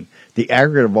polling, the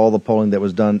aggregate of all the polling that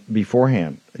was done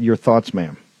beforehand. Your thoughts,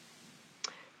 ma'am?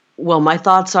 Well, my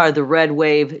thoughts are the red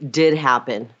wave did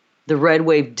happen. The red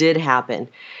wave did happen.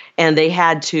 And they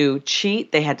had to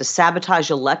cheat. They had to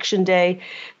sabotage Election Day.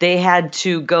 They had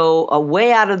to go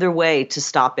way out of their way to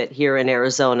stop it here in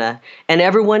Arizona. And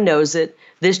everyone knows it.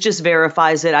 This just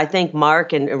verifies it. I thank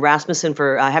Mark and Rasmussen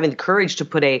for having the courage to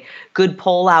put a good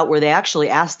poll out where they actually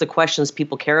ask the questions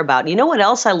people care about. And you know what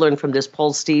else I learned from this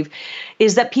poll, Steve,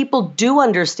 is that people do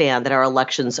understand that our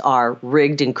elections are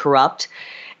rigged and corrupt.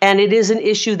 And it is an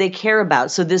issue they care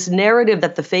about. So this narrative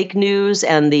that the fake news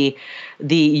and the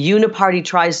uniparty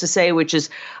tries to say, which is,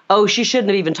 oh, she shouldn't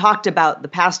have even talked about the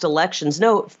past elections.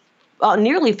 No,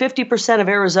 nearly 50% of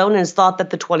Arizonans thought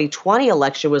that the 2020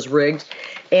 election was rigged.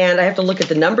 And I have to look at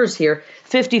the numbers here.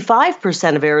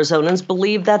 55% of Arizonans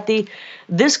believe that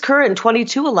this current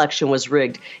 22 election was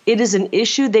rigged. It is an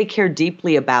issue they care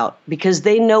deeply about because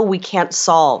they know we can't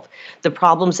solve the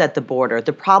problems at the border,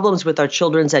 the problems with our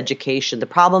children's education, the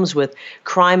problems with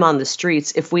crime on the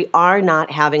streets if we are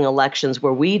not having elections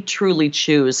where we truly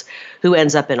choose who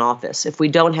ends up in office, if we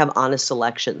don't have honest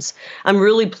elections. I'm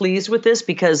really pleased with this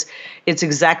because it's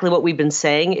exactly what we've been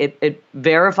saying. It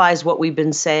verifies what we've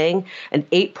been saying. An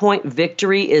 8-point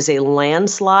victory is a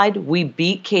landslide. We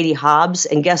beat Katie Hobbs,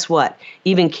 and guess what?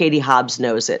 Even Katie Hobbs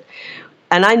knows it.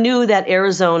 And I knew that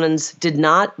Arizonans did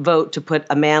not vote to put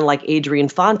a man like Adrian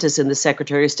Fontes in the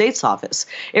Secretary of State's office.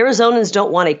 Arizonans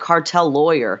don't want a cartel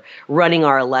lawyer running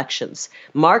our elections.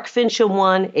 Mark Finchem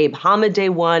won, Abe Hamadeh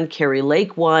won, Kari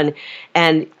Lake won.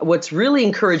 And what's really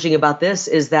encouraging about this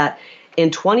is that in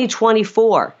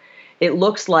 2024, it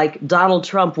looks like Donald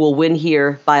Trump will win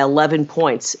here by 11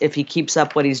 points if he keeps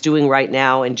up what he's doing right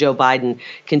now and Joe Biden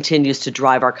continues to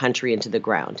drive our country into the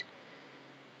ground.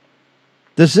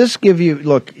 Does this give you,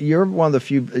 look, you're one of the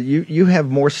few, you have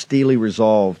more steely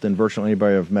resolve than virtually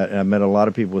anybody I've met. I've met a lot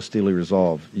of people with steely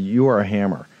resolve. You are a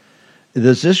hammer.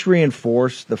 Does this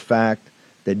reinforce the fact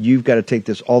that you've got to take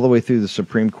this all the way through the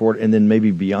Supreme Court and then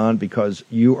maybe beyond because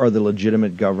you are the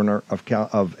legitimate governor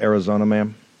of Arizona,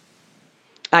 ma'am?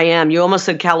 I am. You almost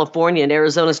said California, and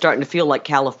Arizona's starting to feel like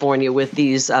California with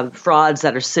these frauds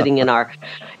that are sitting in our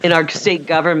state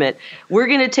government. We're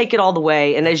going to take it all the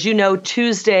way. And as you know,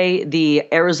 Tuesday, the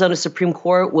Arizona Supreme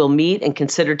Court will meet and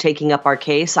consider taking up our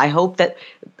case. I hope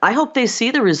they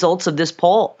see the results of this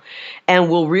poll and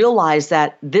will realize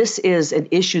that this is an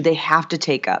issue they have to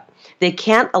take up. They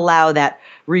can't allow that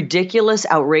ridiculous,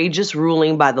 outrageous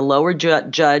ruling by the lower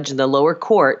judge in the lower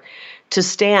court to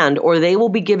stand, or they will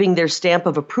be giving their stamp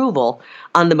of approval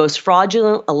on the most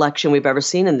fraudulent election we've ever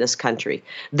seen in this country.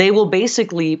 They will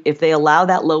basically, if they allow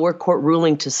that lower court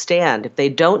ruling to stand, if they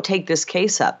don't take this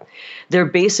case up, they're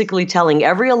basically telling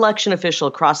every election official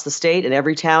across the state and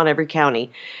every town, every county,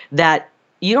 that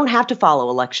you don't have to follow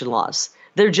election laws.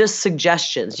 They're just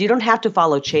suggestions. You don't have to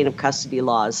follow chain of custody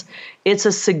laws. It's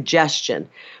a suggestion.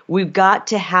 We've got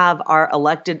to have our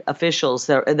elected officials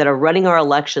that are running our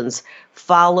elections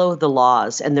follow the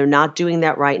laws, and they're not doing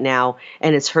that right now,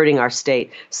 and it's hurting our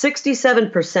state.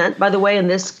 67%, by the way, and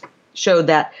this showed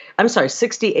that,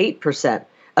 68%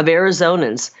 of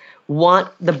Arizonans want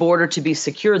the border to be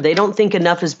secure. They don't think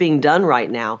enough is being done right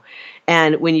now.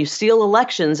 And when you steal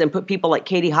elections and put people like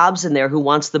Katie Hobbs in there who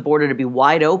wants the border to be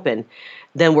wide open,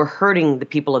 then we're hurting the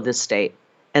people of this state.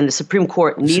 And the Supreme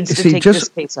Court needs to take this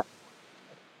case up.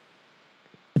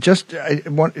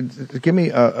 Give me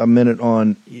a minute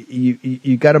on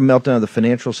you got a meltdown of the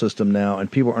financial system now, and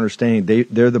people are understanding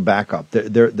they're the backup.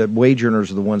 The wage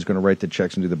earners are the ones going to write the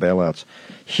checks and do the bailouts.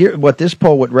 Here,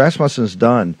 what Rasmussen's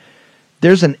done,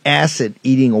 there's an acid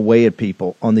eating away at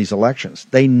people on these elections.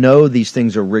 They know these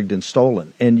things are rigged and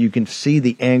stolen, and you can see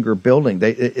the anger building.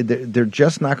 They're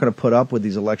just not going to put up with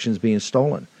these elections being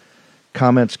stolen.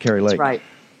 Comments, Carrie Lake. That's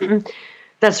right.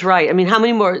 That's right. I mean, how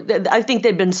many more? I think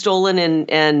they've been stolen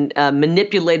and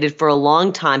manipulated for a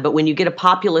long time. But when you get a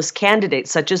populist candidate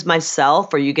such as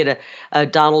myself, or you get a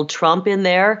Donald Trump in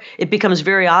there, it becomes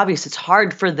very obvious. It's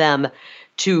hard for them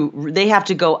they have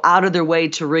to go out of their way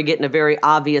to rig it in a very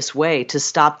obvious way to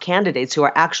stop candidates who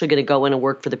are actually going to go in and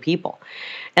work for the people.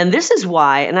 And this is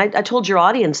why, and I told your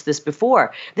audience this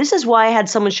before, this is why I had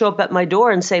someone show up at my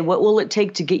door and say, what will it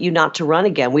take to get you not to run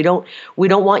again? We don't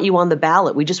want you on the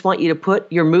ballot. We just want you to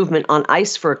put your movement on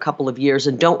ice for a couple of years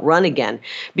and don't run again.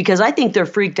 Because I think they're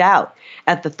freaked out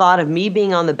at the thought of me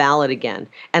being on the ballot again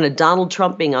and a Donald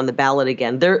Trump being on the ballot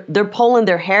again. They're pulling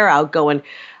their hair out going,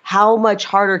 how much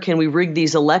harder can we rig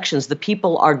these elections? The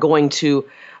people are going to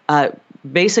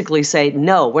basically say,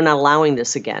 no, we're not allowing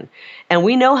this again. And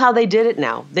we know how they did it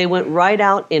now. They went right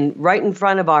in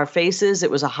front of our faces. It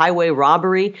was a highway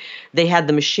robbery. They had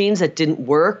the machines that didn't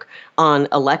work on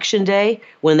Election Day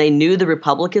when they knew the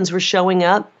Republicans were showing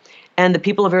up. And the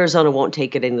people of Arizona won't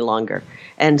take it any longer.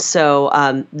 And so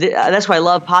that's why I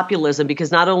love populism,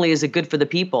 because not only is it good for the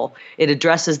people, it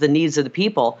addresses the needs of the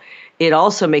people, it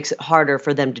also makes it harder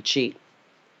for them to cheat.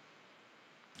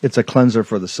 It's a cleanser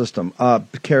for the system.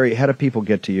 Carrie, how do people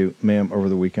get to you, ma'am, over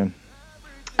the weekend?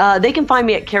 They can find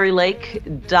me at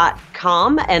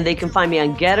carrielake.com, and they can find me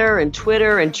on Getter and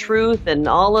Twitter and Truth and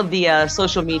all of the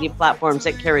social media platforms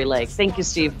at Carrie Lake. Thank you,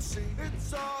 Steve.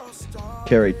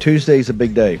 Carrie, Tuesday's a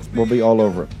big day. We'll be all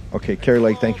over it. Okay, Carrie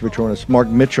Lake, thank you for joining us. Mark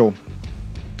Mitchell,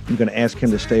 I'm going to ask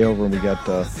him to stay over, and we got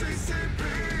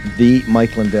the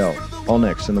Mike Lindell, all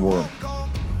next in the world.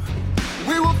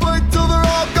 We will fight till they're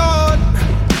all gone.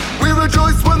 We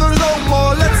rejoice when there's no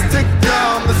more. Let's take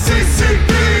down the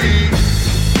CCP.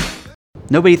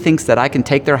 Nobody thinks that I can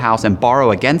take their house and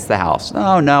borrow against the house.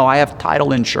 No, I have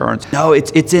title insurance. No,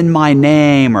 it's in my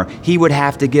name, or he would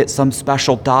have to get some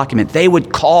special document. They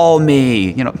would call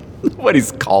me.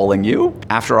 Nobody's calling you.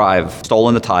 After I've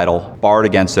stolen the title, borrowed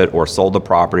against it, or sold the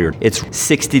property, it's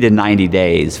 60 to 90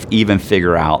 days to even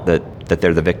figure out that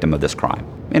they're the victim of this crime.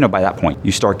 By that point,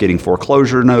 you start getting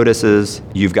foreclosure notices.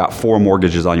 You've got 4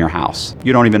 mortgages on your house.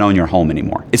 You don't even own your home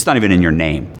anymore. It's not even in your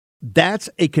name. That's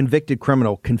a convicted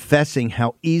criminal confessing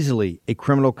how easily a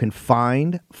criminal can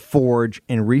find, forge,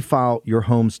 and refile your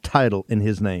home's title in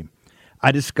his name.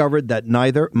 I discovered that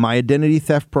neither my identity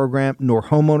theft program nor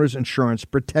homeowners insurance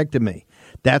protected me.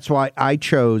 That's why I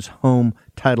chose Home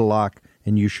Title Lock,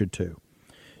 and you should too.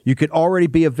 You could already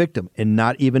be a victim and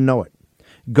not even know it.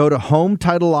 Go to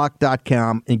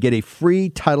HomeTitleLock.com and get a free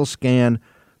title scan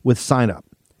with sign up.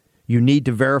 You need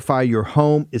to verify your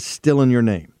home is still in your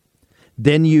name.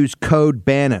 Then use code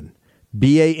BANNON,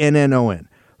 BANNON,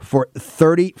 for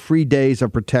 30 free days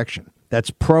of protection.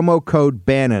 That's promo code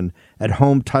Bannon at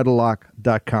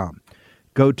HomeTitleLock.com.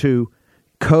 Go to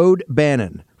code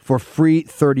Bannon for free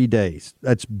 30 days.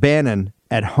 That's Bannon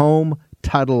at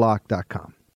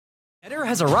HomeTitleLock.com. Getter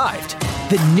has arrived.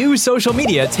 The new social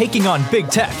media taking on big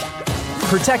tech,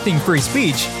 protecting free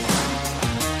speech,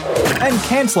 and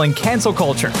canceling cancel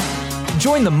culture.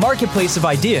 Join the marketplace of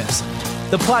ideas.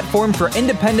 The platform for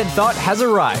independent thought has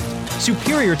arrived.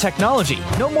 Superior technology.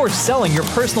 No more selling your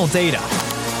personal data.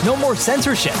 No more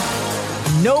censorship.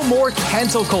 No more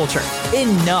cancel culture.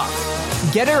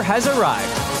 Enough. Getter has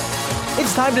arrived.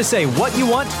 It's time to say what you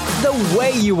want, the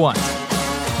way you want.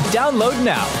 Download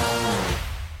now.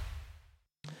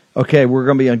 Okay, we're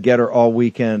going to be on Getter all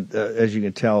weekend. As you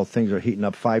can tell, things are heating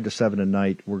up 5 to 7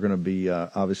 tonight. We're going to be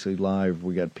obviously live.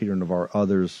 We got Peter Navarre,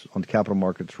 others on the capital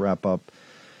markets wrap up.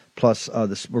 Plus,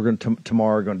 we're going to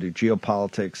tomorrow going to do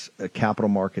geopolitics, capital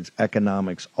markets,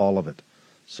 economics, all of it.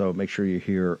 So make sure you're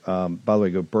here. By the way,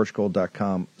 go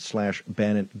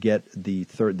birchgold.com/Bannon. Get the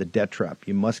debt trap.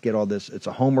 You must get all this. It's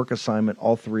a homework assignment.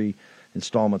 All 3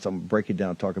 installments. I'm going to break it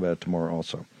down. Talk about it tomorrow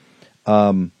also.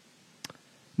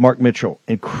 Mark Mitchell,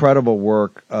 incredible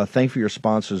work. Thank you for your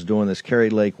sponsors doing this. Kerry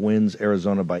Lake wins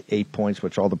Arizona by 8 points,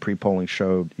 which all the pre-polling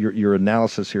showed. Your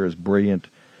analysis here is brilliant.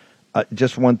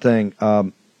 Just one thing,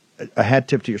 a hat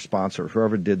tip to your sponsor.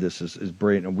 Whoever did this is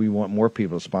brilliant, and we want more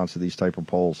people to sponsor these type of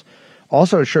polls.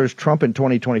 Also, it shows Trump in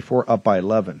 2024 up by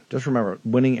 11. Just remember,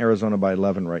 winning Arizona by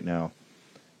 11 right now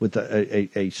with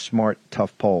a smart,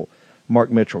 tough poll. Mark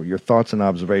Mitchell, your thoughts and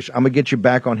observations. I'm going to get you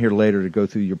back on here later to go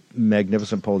through your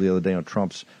magnificent poll the other day on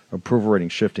Trump's approval rating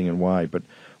shifting and why. But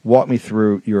walk me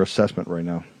through your assessment right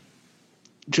now.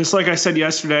 Just like I said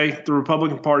yesterday, the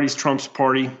Republican Party's Trump's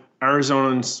party.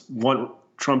 Arizonans want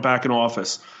Trump back in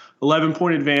office.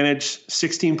 11-point advantage,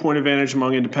 16-point advantage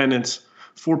among independents,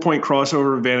 4-point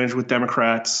crossover advantage with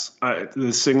Democrats.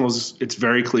 The signals, it's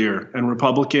very clear. And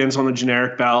Republicans on the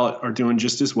generic ballot are doing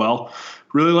just as well.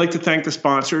 Really like to thank the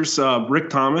sponsors. Rick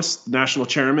Thomas, national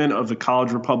chairman of the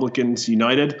College Republicans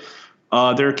United.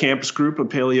 They're a campus group of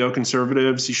paleo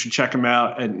conservatives. You should check them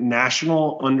out at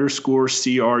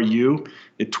national_CRU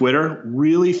at Twitter.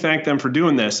 Really thank them for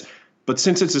doing this. But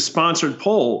since it's a sponsored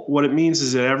poll, what it means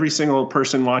is that every single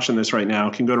person watching this right now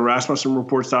can go to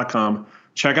RasmussenReports.com,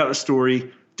 check out the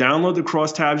story, download the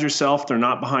crosstabs yourself. They're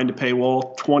not behind a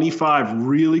paywall. 25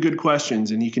 really good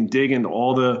questions, and you can dig into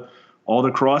all the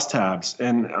crosstabs.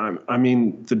 And I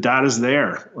mean, the data's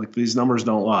there. Like, these numbers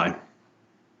don't lie.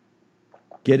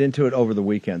 Get into it over the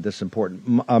weekend. This is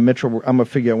important. Mitchell, I'm going to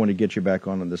figure out when to get you back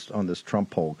on this Trump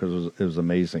poll because it was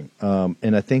amazing.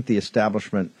 And I think the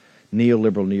establishment,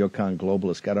 neoliberal, neocon,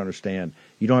 globalists, got to understand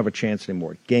you don't have a chance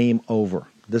anymore. Game over.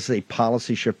 This is a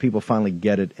policy shift. People finally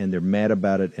get it, and they're mad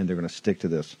about it, and they're going to stick to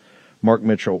this. Mark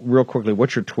Mitchell, real quickly,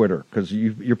 what's your Twitter? Because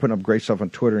you're putting up great stuff on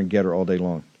Twitter and Getter all day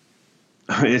long.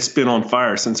 It's been on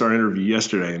fire since our interview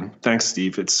yesterday. And thanks,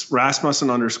 Steve. It's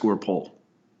Rasmussen_poll.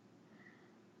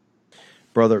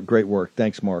 Brother, great work.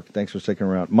 Thanks, Mark. Thanks for sticking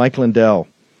around. Mike Lindell,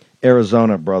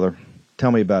 Arizona, brother.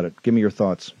 Tell me about it. Give me your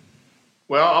thoughts.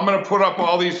 Well, I'm going to put up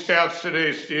all these stats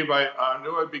today, Steve. I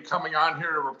knew I'd be coming on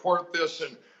here to report this.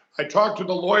 And I talked to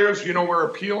the lawyers. You know, we're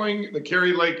appealing the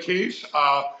Kerry Lake case.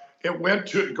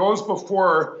 It goes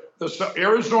before the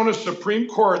Arizona Supreme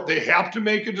Court. They have to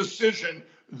make a decision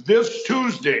this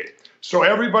Tuesday. So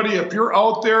everybody, if you're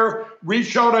out there,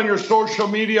 reach out on your social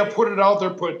media, put it out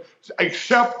there,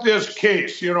 accept this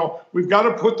case. You know, we've got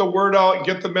to put the word out and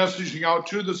get the messaging out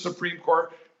to the Supreme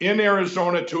Court in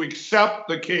Arizona to accept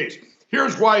the case.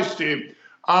 Here's why, Steve.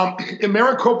 In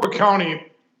Maricopa County,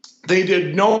 they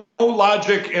did no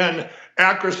logic and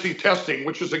accuracy testing,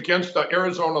 which is against the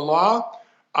Arizona law.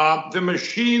 The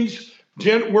machines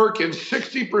didn't work in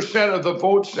 60% of the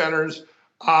vote centers.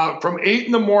 From 8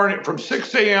 in the morning, from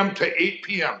 6 a.m. to 8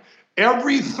 p.m.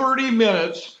 Every 30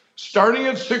 minutes, starting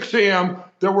at 6 a.m.,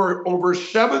 there were over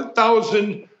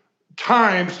 7,000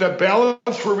 times that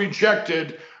ballots were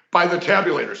rejected by the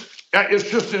tabulators.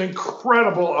 It's just an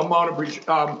incredible amount of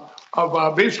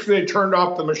basically they turned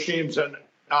off the machines and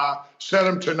set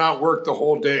them to not work the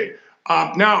whole day.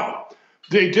 Now,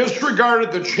 they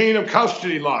disregarded the chain of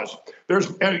custody laws.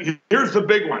 And here's the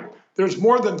big one. There's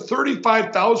more than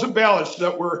 35,000 ballots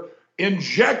that were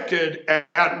injected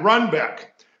at Runbeck.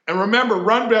 And remember,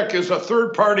 Runbeck is a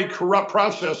third-party corrupt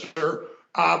processor,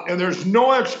 and there's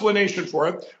no explanation for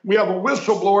it. We have a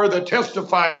whistleblower that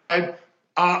testified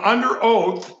under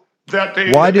oath that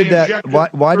they Why did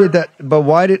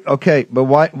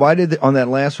on that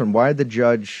last one, why did the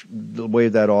judge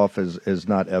wave that off as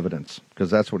not evidence?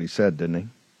 Because that's what he said, didn't he?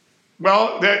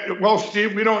 Well,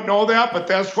 Steve, we don't know that, but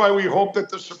that's why we hope that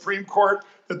the Supreme Court,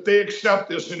 that they accept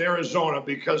this in Arizona,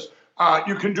 because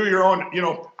you can do your own.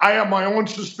 I have my own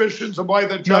suspicions of why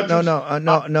the judges.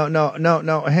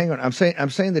 No. Hang on. I'm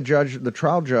saying the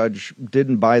trial judge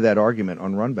didn't buy that argument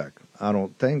on Runback. I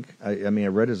don't think. I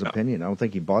read his opinion. I don't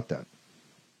think he bought that.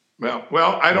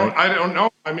 Well, I don't know.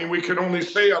 I mean, we can only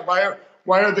say why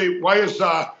is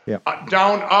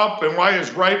down up and why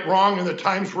is right wrong in the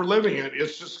times we're living in.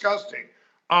 It's disgusting.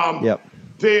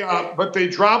 But they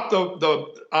dropped the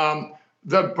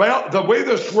way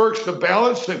this works. The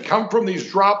ballots that come from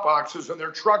these drop boxes and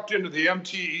they're trucked into the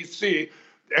MTEC.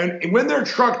 And when they're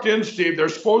trucked in, Steve, they're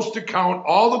supposed to count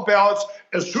all the ballots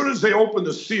as soon as they open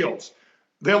the seals.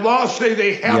 The laws say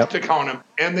they have to count them,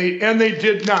 and they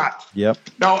did not. Yep.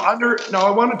 Now I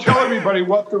want to tell everybody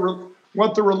what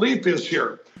the relief is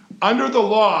here. Under the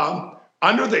law,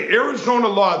 under the Arizona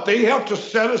law, they have to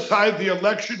set aside the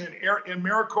election in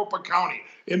Maricopa County.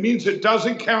 It means it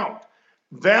doesn't count.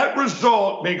 That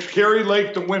result makes Kari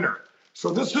Lake the winner.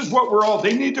 So this is what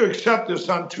they need to accept this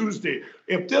on Tuesday.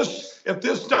 If this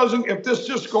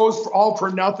just goes all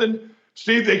for nothing,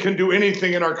 Steve, they can do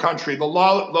anything in our country. The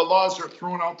laws are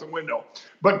thrown out the window.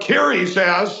 But Kari's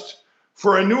asked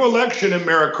for a new election in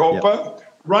Maricopa,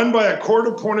 run by a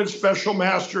court-appointed special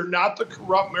master, not the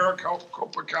corrupt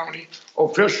Maricopa County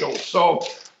officials. So,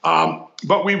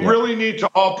 but we really need to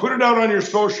all put it out on your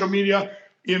social media,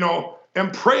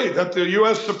 and pray that the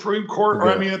U.S. Supreme Court,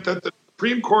 that the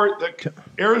Supreme Court, the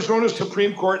Arizona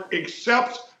Supreme Court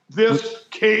accepts this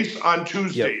case on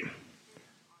Tuesday.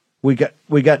 We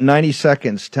got 90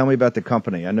 seconds. Tell me about the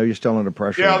company. I know you're still under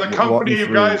pressure. Yeah, the company,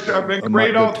 you guys have been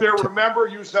great out there. Remember,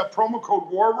 use that promo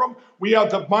code War Room. We have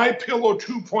the MyPillow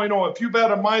 2.0. If you've had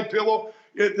a MyPillow,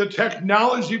 the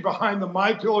technology behind the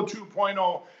MyPillow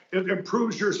 2.0, it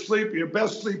improves your sleep. Your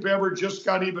best sleep ever just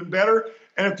got even better.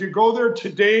 And if you go there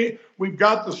today, we've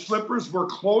got the slippers. We're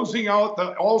closing out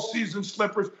the all-season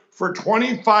slippers for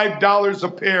 $25 a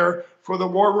pair for the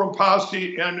War Room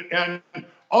Posse. And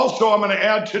also, I'm going to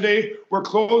add today, we're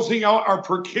closing out our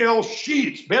percale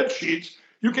sheets, bed sheets.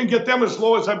 You can get them as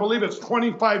low as, I believe it's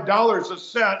 $25 a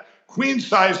set. Queen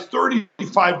size,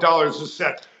 $35 a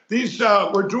set.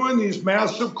 We're doing these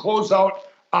massive closeout,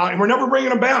 and we're never bringing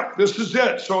them back. This is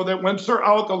it. So that once they're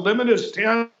out, the limit is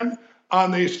 10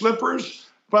 on the slippers.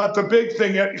 But the big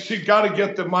thing is you got to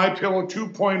get the MyPillow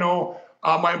 2.0.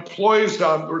 My employees,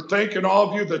 we're thanking all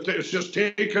of you that it's just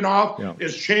taken off. Yeah.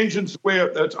 It's changing the way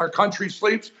that our country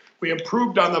sleeps. We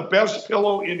improved on the best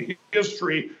pillow in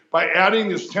history by adding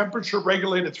this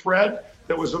temperature-regulated thread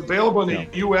that was available in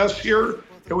the U.S. here.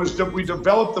 We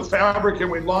developed the fabric and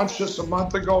we launched this a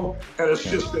month ago, and it's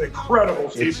just been incredible,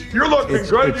 Steve. You're looking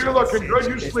good.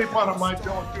 You sleep on a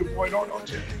MyPillow 2.0,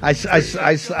 don't you?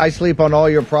 I sleep on all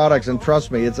your products, and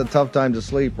trust me, it's a tough time to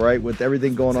sleep, right? With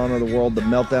everything going on in the world, the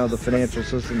meltdown of the financial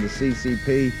system, the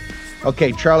CCP.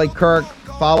 Okay, Charlie Kirk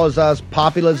follows us.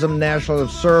 Populism, nationalism,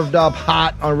 served up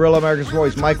hot on Real America's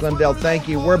Voice. Mike Lindell, thank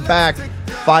you. We're back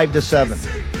 5 to 7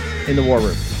 in the War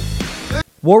Room.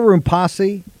 War Room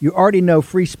Posse, you already know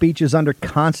free speech is under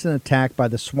constant attack by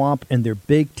the swamp and their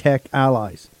big tech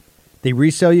allies. They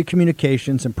resell your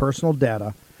communications and personal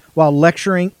data while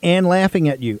lecturing and laughing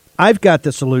at you. I've got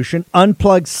the solution.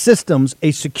 Unplugged Systems,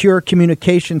 a secure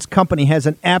communications company, has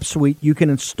an app suite you can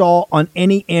install on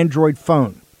any Android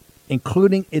phone,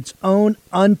 including its own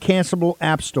uncancelable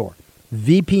app store,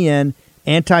 VPN,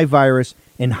 antivirus,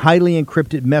 and highly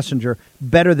encrypted messenger,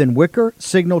 better than Wicker,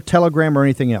 Signal, Telegram, or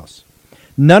anything else.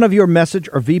 None of your message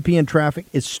or VPN traffic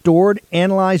is stored,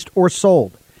 analyzed, or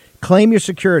sold. Claim your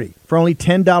security for only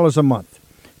 $10 a month.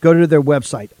 Go to their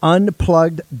website,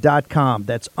 unplugged.com.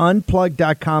 That's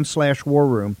unplugged.com/war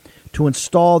room to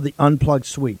install the Unplugged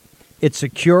suite. It's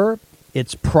secure.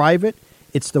 It's private.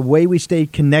 It's the way we stay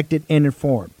connected and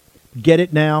informed. Get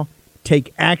it now.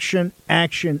 Take action,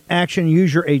 action, action.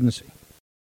 Use your agency.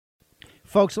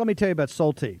 Folks, let me tell you about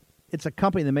Solti. It's a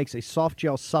company that makes a soft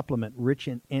gel supplement rich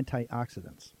in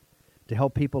antioxidants to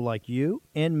help people like you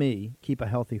and me keep a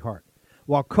healthy heart.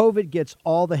 While COVID gets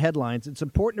all the headlines, it's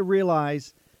important to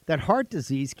realize that heart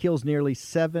disease kills nearly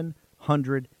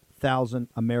 700,000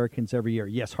 Americans every year.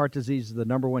 Yes, heart disease is the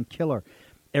number one killer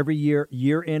every year,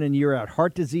 year in and year out.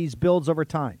 Heart disease builds over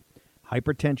time.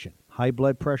 Hypertension, high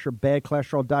blood pressure, bad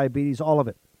cholesterol, diabetes, all of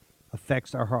it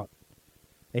affects our heart.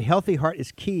 A healthy heart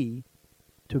is key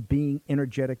to being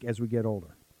energetic as we get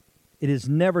older. It is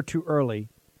never too early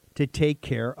to take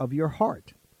care of your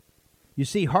heart. You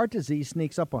see, heart disease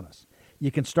sneaks up on us.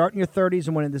 You can start in your 30s,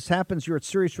 and when this happens, you're at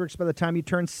serious risk by the time you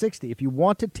turn 60. If you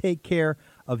want to take care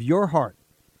of your heart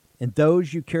and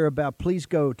those you care about, please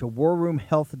go to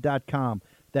warroomhealth.com.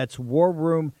 That's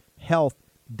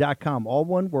warroomhealth.com. All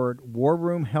one word,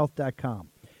 warroomhealth.com.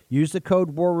 Use the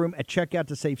code WARROOM at checkout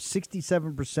to save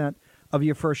 67% of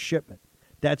your first shipment.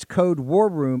 That's code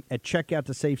WARROOM at checkout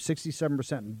to save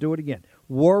 67%. And do it again.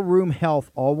 War Room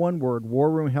Health, all one word,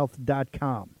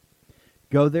 warroomhealth.com.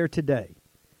 Go there today.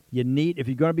 If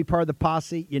you're going to be part of the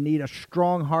posse, you need a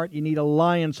strong heart. You need a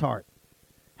lion's heart.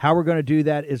 How we're going to do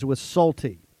that is with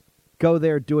Salty. Go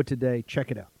there, do it today. Check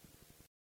it out.